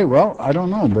that way? Well, I don't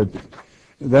know, but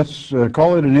that's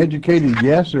call it an educated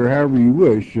guess or however you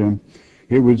wish.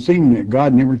 It would seem that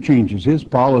God never changes his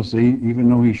policy, even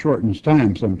though he shortens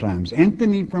time sometimes.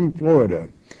 Anthony from Florida.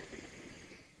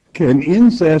 Can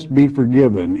incest be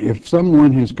forgiven? If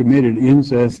someone has committed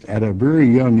incest at a very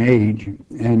young age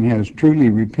and has truly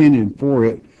repented for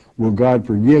it, will God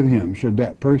forgive him? Should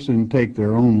that person take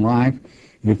their own life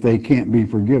if they can't be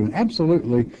forgiven?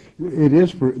 Absolutely. It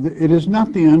is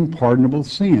not the unpardonable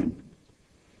sin.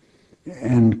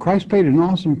 And Christ paid an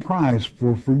awesome price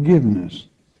for forgiveness.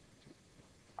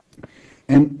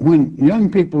 And when young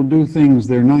people do things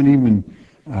they're not even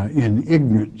in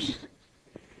ignorance,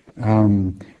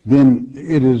 then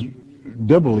it is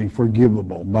doubly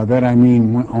forgivable. By that I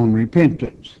mean on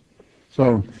repentance.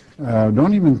 So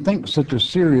don't even think such a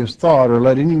serious thought or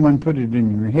let anyone put it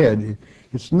in your head.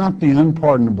 It's not the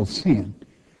unpardonable sin.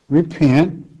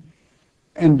 Repent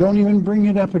and don't even bring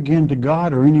it up again to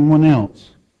God or anyone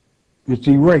else. It's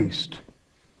erased.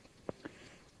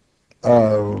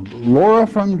 Laura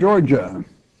from Georgia.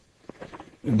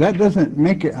 That doesn't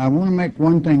make it. I want to make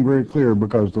one thing very clear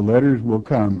because the letters will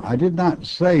come. I did not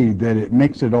say that it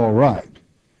makes it all right.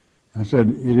 I said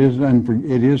it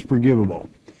is forgivable.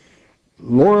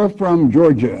 Laura from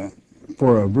Georgia,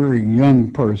 for a very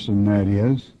young person, that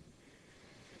is.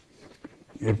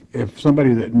 If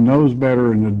somebody that knows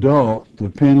better, an adult, the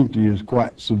penalty is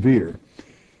quite severe.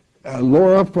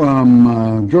 Laura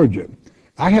from Georgia.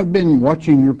 I have been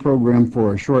watching your program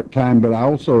for a short time, but I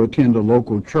also attend a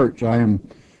local church. I am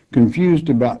confused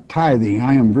about tithing.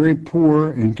 I am very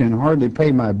poor and can hardly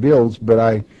pay my bills, but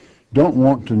I don't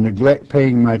want to neglect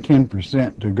paying my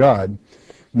 10% to God.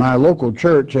 My local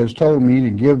church has told me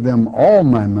to give them all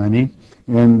my money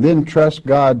and then trust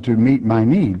God to meet my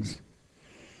needs.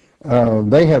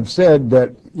 They have said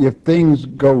that if things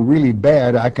go really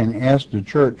bad, I can ask the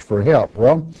church for help.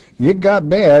 Well, it got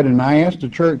bad, and I asked the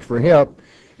church for help,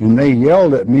 and they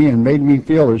yelled at me and made me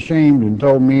feel ashamed and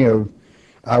told me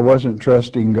I wasn't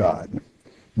trusting God.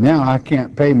 Now I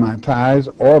can't pay my tithes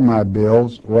or my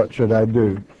bills. What should I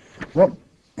do? Well,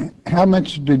 how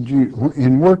much did you,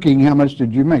 in working, how much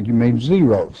did you make? You made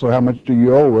zero. So how much do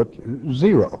you owe it?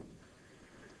 Zero.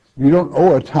 You don't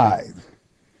owe a tithe.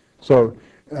 So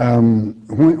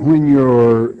when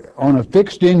you're on a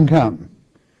fixed income,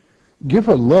 give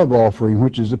a love offering,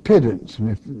 which is a pittance,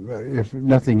 if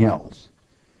nothing else.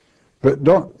 But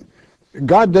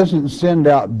God doesn't send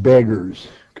out beggars,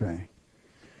 okay?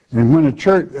 And when a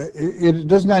church, it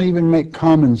does not even make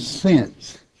common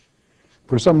sense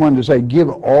for someone to say, give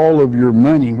all of your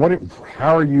money.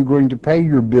 How are you going to pay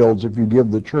your bills if you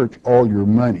give the church all your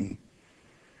money?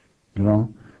 You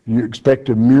know, you expect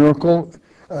a miracle.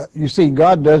 You see,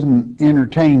 God doesn't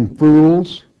entertain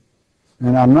fools,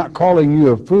 and I'm not calling you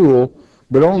a fool,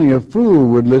 but only a fool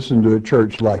would listen to a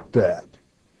church like that.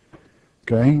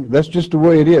 Okay, that's just the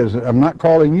way it is. I'm not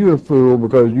calling you a fool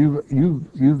because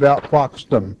you've outfoxed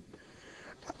them.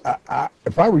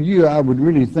 If I were you, I would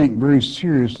really think very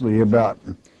seriously about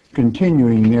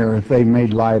continuing there if they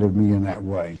made light of me in that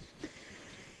way.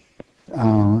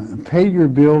 Pay your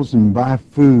bills and buy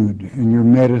food and your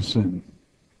medicine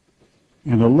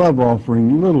and a love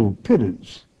offering, little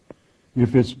pittance,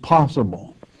 if it's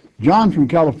possible. John from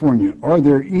California, are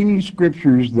there any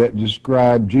scriptures that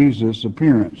describe Jesus'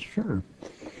 appearance? Sure.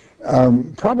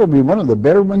 Probably one of the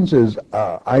better ones is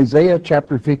Isaiah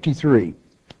chapter 53,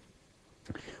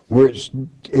 where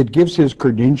it gives his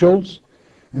credentials,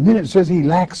 and then it says he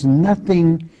lacks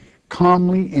nothing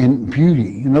comely and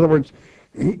beauty. In other words,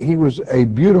 he was a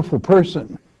beautiful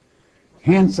person,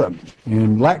 handsome,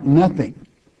 and lacked nothing,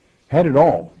 had it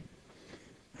all.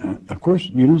 Of course,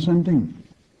 you know something?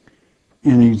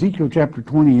 In Ezekiel chapter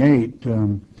 28,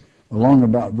 along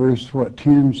about verse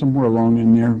 10, somewhere along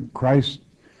in there, Christ,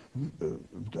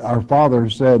 our Father,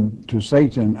 said to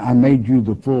Satan, I made you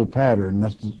the full pattern.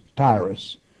 That's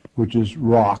Tyrus, which is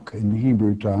rock in the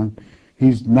Hebrew tongue.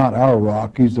 He's not our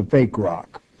rock, he's a fake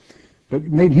rock. But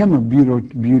made him a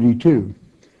beauty too.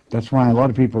 That's why a lot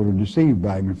of people are deceived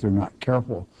by him if they're not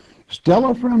careful.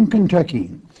 Stella from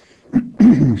Kentucky.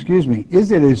 Excuse me.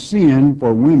 Is it a sin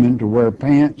for women to wear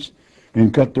pants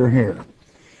and cut their hair?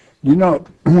 You know,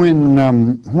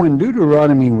 when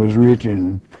Deuteronomy was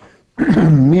written,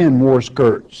 men wore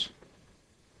skirts.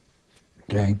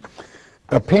 Okay?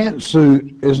 A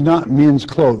pantsuit is not men's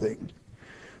clothing.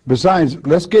 Besides,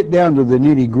 let's get down to the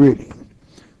nitty-gritty.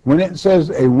 When it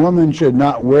says a woman should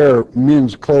not wear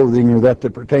men's clothing or that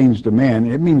pertains to man,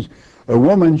 it means a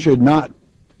woman should not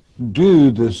do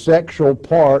the sexual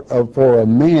part for a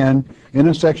man in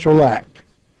a sexual act.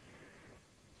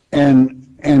 And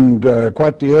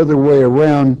quite the other way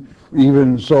around,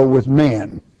 even so with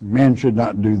man. Man should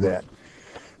not do that.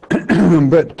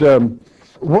 But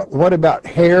what about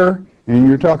hair? And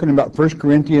you're talking about 1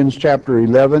 Corinthians chapter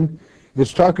 11.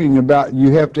 It's talking about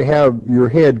you have to have your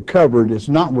head covered. It's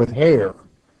not with hair.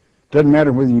 Doesn't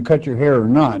matter whether you cut your hair or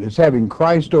not. It's having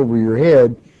Christ over your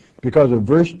head because of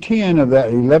verse 10 of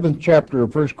that 11th chapter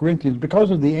of 1 Corinthians, because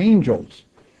of the angels.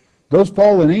 Those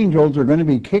fallen angels are going to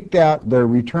be kicked out. They're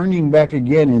returning back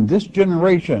again in this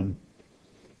generation.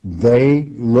 They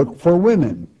look for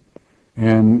women.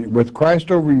 And with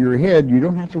Christ over your head, you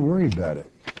don't have to worry about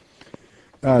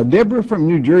it. Deborah from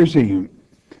New Jersey.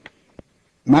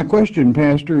 My question,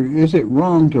 Pastor, is it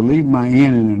wrong to leave my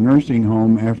aunt in a nursing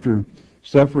home after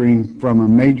suffering from a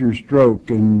major stroke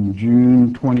in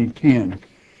June 2010?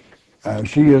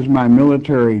 She is my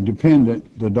military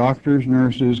dependent. The doctors,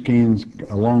 nurses,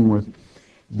 along with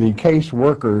the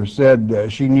caseworker,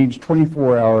 said she needs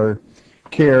 24-hour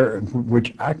care,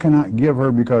 which I cannot give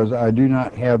her because I do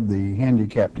not have the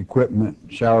handicapped equipment,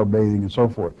 shower, bathing, and so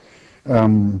forth.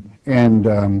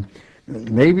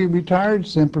 Navy retired,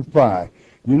 Semper Fi.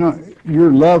 You know,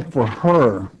 your love for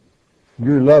her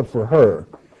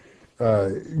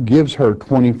gives her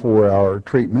 24-hour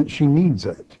treatment. She needs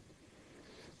it.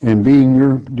 And being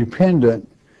your dependent,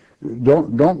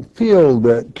 don't feel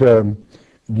that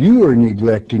you are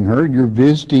neglecting her. You're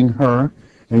visiting her,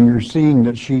 and you're seeing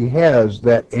that she has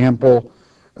that ample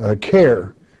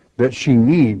care that she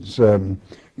needs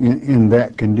in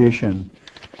that condition.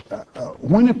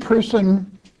 When a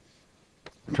person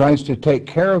tries to take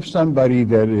care of somebody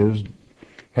that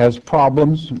has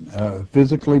problems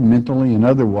physically, mentally, and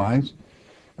otherwise,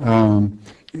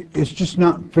 it's just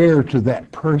not fair to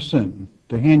that person,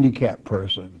 the handicapped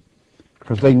person,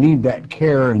 because they need that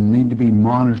care and need to be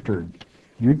monitored.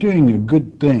 You're doing a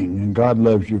good thing, and God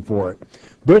loves you for it.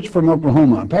 Butch from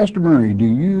Oklahoma. Pastor Murray, do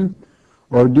you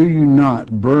or do you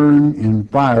not burn in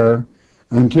fire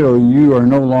until you are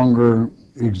no longer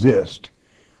exist?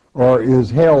 Or is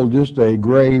hell just a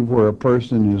grave where a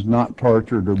person is not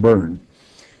tortured or burned?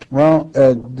 Well,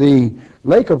 the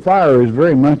lake of fire is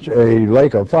very much a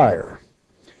lake of fire,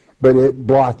 but it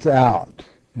blots out.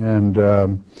 And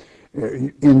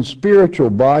in spiritual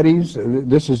bodies,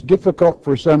 this is difficult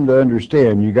for some to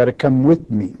understand. You got to come with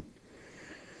me.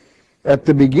 At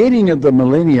the beginning of the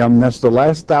millennium, that's the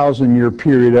last 1,000-year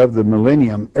period of the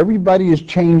millennium, everybody is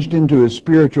changed into a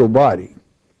spiritual body.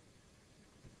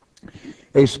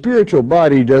 A spiritual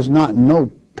body does not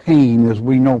know pain as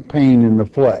we know pain in the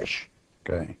flesh.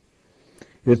 Okay,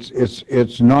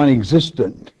 it's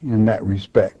non-existent in that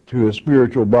respect to a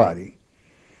spiritual body.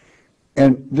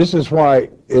 And this is why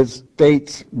it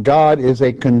states God is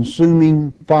a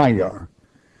consuming fire.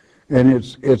 And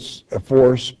it's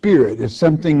for spirit. It's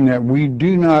something that we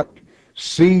do not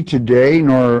see today,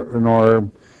 nor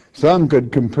some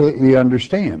could completely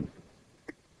understand.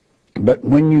 But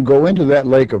when you go into that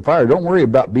lake of fire, don't worry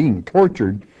about being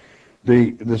tortured.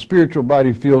 The spiritual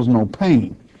body feels no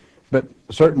pain. But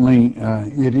certainly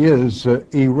it is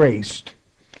erased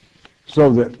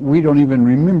so that we don't even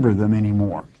remember them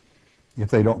anymore if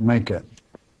they don't make it.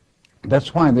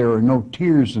 That's why there are no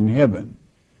tears in heaven.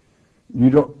 You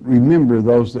don't remember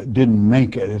those that didn't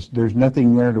make it. There's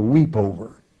nothing there to weep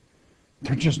over.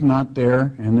 They're just not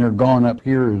there, and they're gone up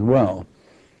here as well.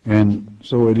 And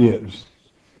so it is.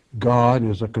 God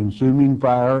is a consuming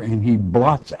fire, and he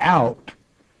blots out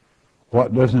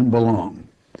what doesn't belong.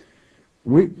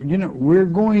 We're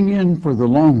going in for the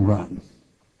long run.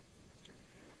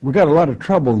 We got a lot of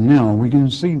trouble now. We can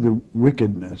see the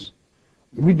wickedness.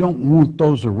 We don't want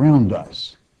those around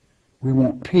us. We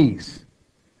want peace,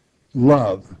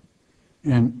 love,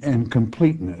 and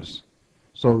completeness.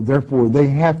 So therefore, they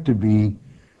have to be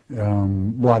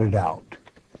blotted out.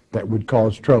 That would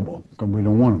cause trouble, because we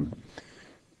don't want them.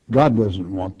 God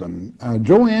doesn't want them.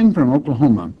 Joanne from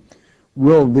Oklahoma.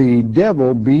 Will the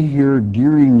devil be here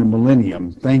during the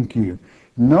millennium? Thank you.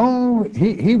 No,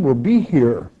 he will be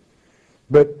here.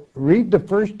 But read the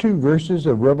first 2 verses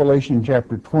of Revelation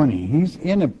chapter 20. He's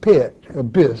in a pit,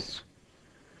 abyss,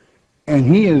 and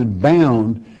he is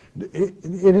bound.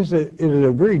 It is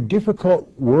a very difficult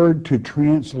word to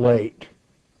translate.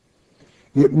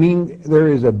 It means there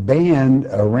is a band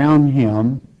around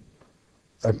him,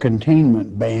 a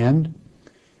containment band,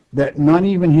 that not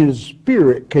even his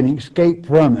spirit can escape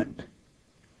from it.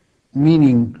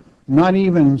 Meaning, not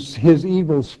even his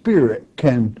evil spirit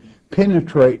can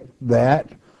penetrate that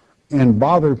and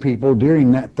bother people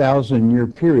during that 1,000-year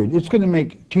period. It's going to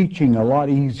make teaching a lot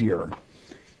easier.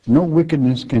 No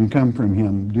wickedness can come from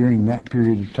him during that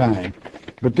period of time.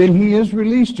 But then he is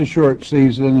released a short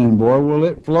season, and boy, will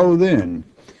it flow then.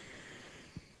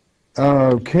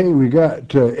 Okay, we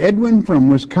got Edwin from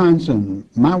Wisconsin.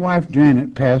 My wife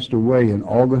Janet passed away in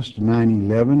August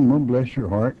 9/11. Well, bless your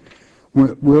heart.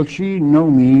 Will she know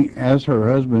me as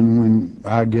her husband when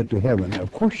I get to heaven?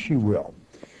 Of course she will.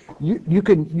 You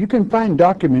can find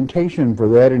documentation for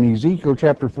that in Ezekiel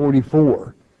chapter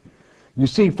 44. You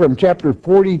see, from chapter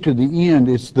 40 to the end,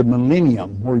 it's the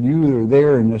millennium where you are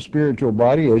there in a spiritual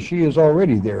body as she is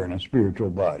already there in a spiritual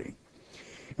body.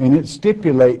 And it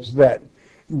stipulates that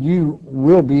you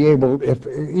will be able,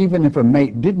 even if a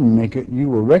mate didn't make it, you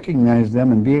will recognize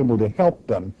them and be able to help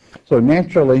them. So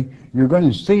naturally, you're going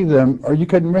to see them, or you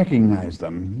couldn't recognize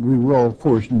them. We will, of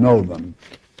course, know them.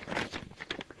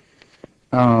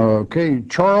 Okay,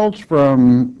 Charles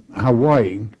from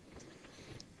Hawaii.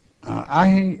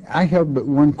 I have but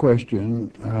one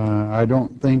question. I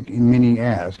don't think many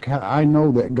ask. I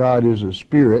know that God is a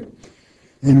spirit,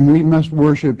 and we must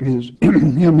worship Him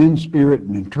in spirit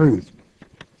and in truth.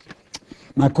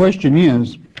 My question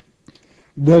is,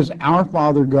 does our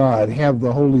Father God have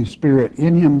the Holy Spirit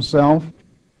in Himself,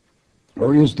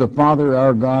 or is the Father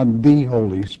our God the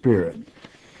Holy Spirit?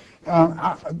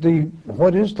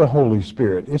 What is the Holy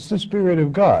Spirit? It's the Spirit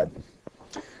of God.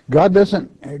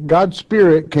 God's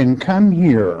Spirit can come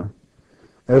here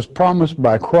as promised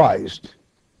by Christ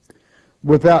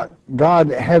without God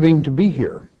having to be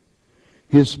here.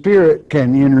 His Spirit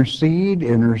can intercede,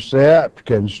 intercept,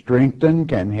 can strengthen,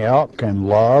 can help, can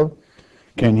love,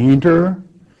 can enter,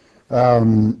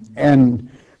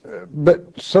 but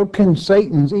so can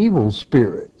Satan's evil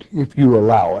spirit if you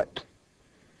allow it.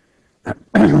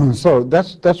 So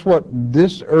that's what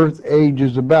this earth age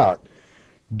is about.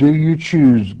 Do you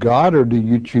choose God or do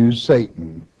you choose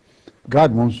Satan?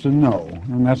 God wants to know,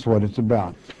 and that's what it's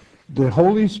about. The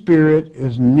Holy Spirit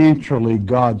is naturally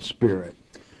God's Spirit.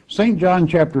 St. John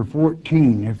chapter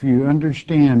 14, if you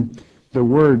understand the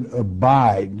word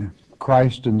abide,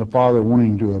 Christ and the Father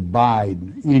wanting to abide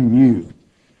in you,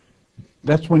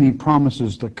 that's when He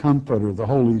promises the Comforter, the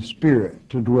Holy Spirit,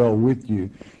 to dwell with you.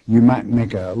 You might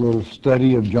make a little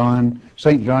study of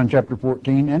St. John chapter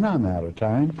 14, and I'm out of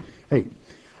time. Hey,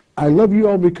 I love you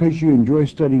all because you enjoy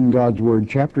studying God's Word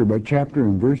chapter by chapter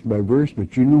and verse by verse,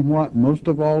 but you know what? Most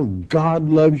of all, God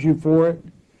loves you for it.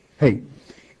 Hey,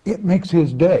 it makes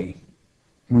His day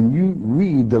when you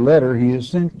read the letter He has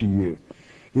sent to you.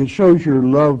 It shows your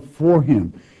love for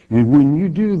Him. And when you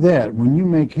do that, when you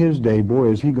make His day,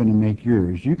 boy, is He going to make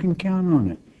yours. You can count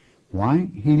on it. Why?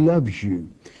 He loves you.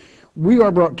 We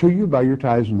are brought to you by your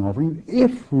tithes and offerings.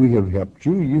 If we have helped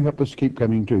you, you help us keep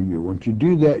coming to you. Once you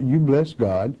do that, you bless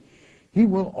God. He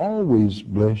will always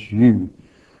bless you.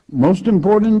 Most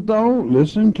important, though,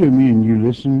 listen to me, and you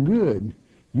listen good.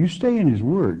 You stay in His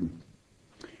Word.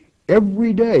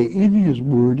 Every day in His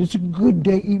Word is a good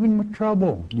day, even with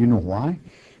trouble. You know why?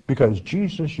 Because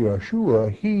Jesus,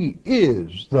 Yeshua, He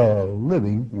is the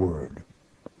living Word.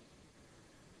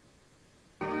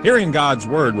 Hearing God's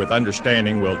Word with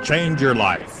understanding will change your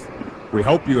life. We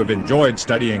hope you have enjoyed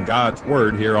studying God's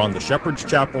Word here on the Shepherd's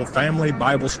Chapel Family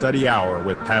Bible Study Hour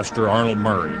with Pastor Arnold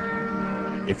Murray.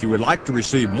 If you would like to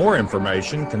receive more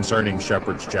information concerning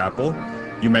Shepherd's Chapel,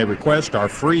 you may request our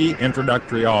free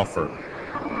introductory offer.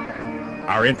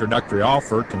 Our introductory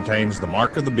offer contains the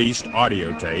Mark of the Beast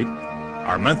audio tape,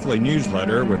 our monthly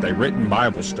newsletter with a written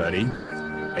Bible study,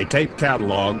 a tape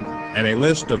catalog, and a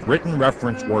list of written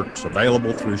reference works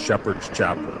available through Shepherd's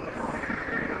Chapel.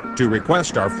 To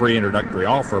request our free introductory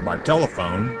offer by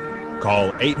telephone,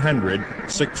 call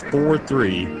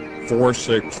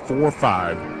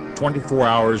 800-643-4645 24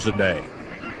 hours a day.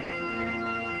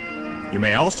 You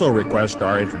may also request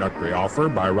our introductory offer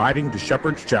by writing to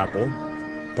Shepherd's Chapel,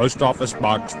 Post Office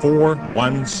Box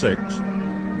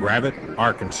 416, Gravette,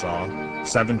 Arkansas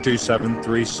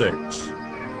 72736.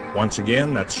 Once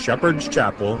again, that's Shepherd's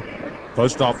Chapel,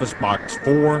 Post Office Box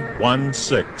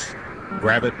 416,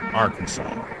 Gravette,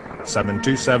 Arkansas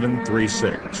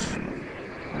 72736.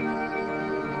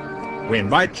 We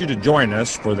invite you to join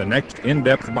us for the next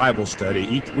in-depth Bible study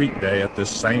each weekday at this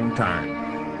same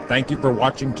time. Thank you for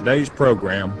watching today's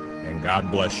program, and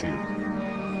God bless you.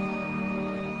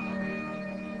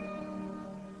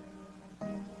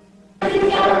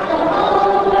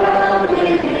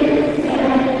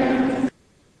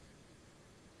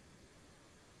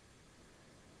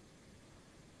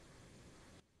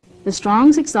 The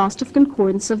Strong's Exhaustive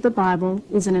Concordance of the Bible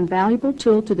is an invaluable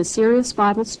tool to the serious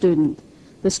Bible student.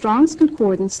 The Strong's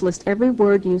Concordance lists every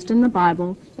word used in the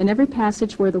Bible and every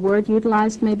passage where the word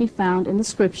utilized may be found in the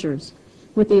Scriptures.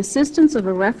 With the assistance of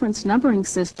a reference numbering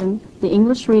system, the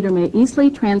English reader may easily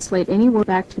translate any word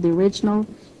back to the original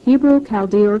Hebrew,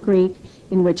 Chaldee, or Greek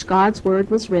in which God's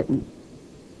Word was written.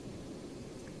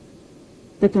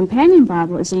 The Companion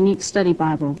Bible is a unique study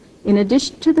Bible. In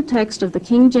addition to the text of the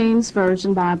King James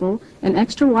Version Bible, an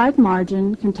extra wide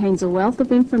margin contains a wealth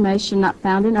of information not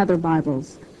found in other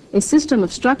Bibles. A system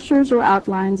of structures or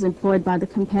outlines employed by the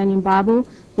Companion Bible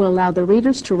will allow the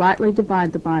readers to rightly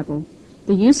divide the Bible.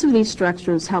 The use of these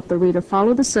structures help the reader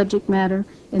follow the subject matter,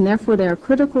 and therefore they are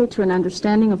critical to an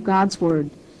understanding of God's Word.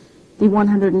 The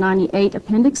 198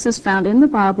 appendixes found in the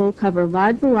Bible cover a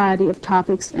wide variety of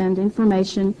topics and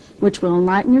information which will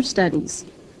enlighten your studies.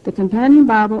 The Companion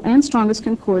Bible and Strongest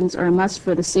Concordance are a must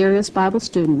for the serious Bible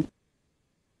student.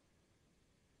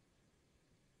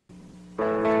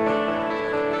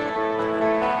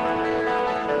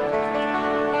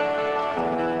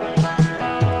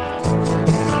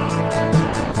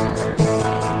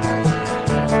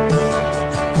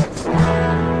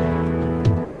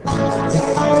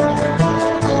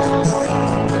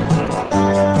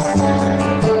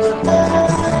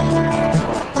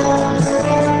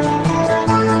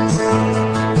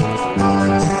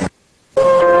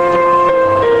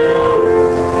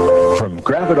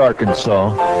 Gravette,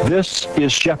 Arkansas, this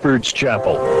is Shepherd's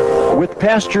Chapel with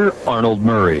Pastor Arnold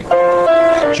Murray.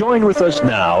 Join with us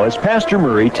now as Pastor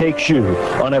Murray takes you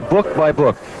on a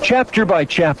book-by-book,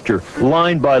 chapter-by-chapter,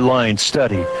 line-by-line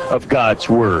study of God's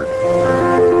Word.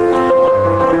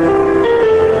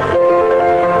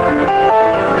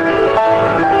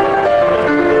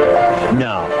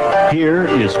 Now, here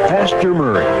is Pastor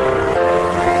Murray.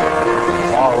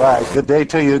 All right, good day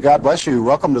to you. God bless you.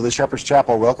 Welcome to the Shepherd's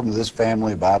Chapel. Welcome to this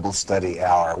Family Bible Study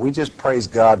Hour. We just praise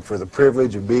God for the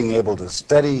privilege of being able to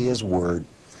study His Word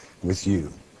with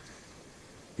you.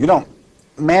 You know,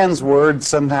 man's word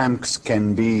sometimes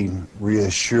can be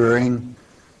reassuring,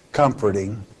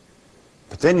 comforting,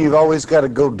 but then you've always got to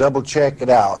go double check it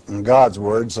out in God's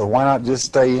Word, so why not just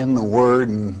stay in the Word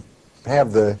and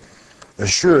have the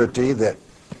surety that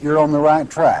you're on the right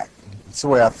track. That's the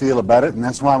way I feel about it, and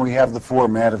that's why we have the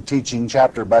format of teaching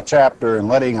chapter by chapter and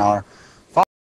letting our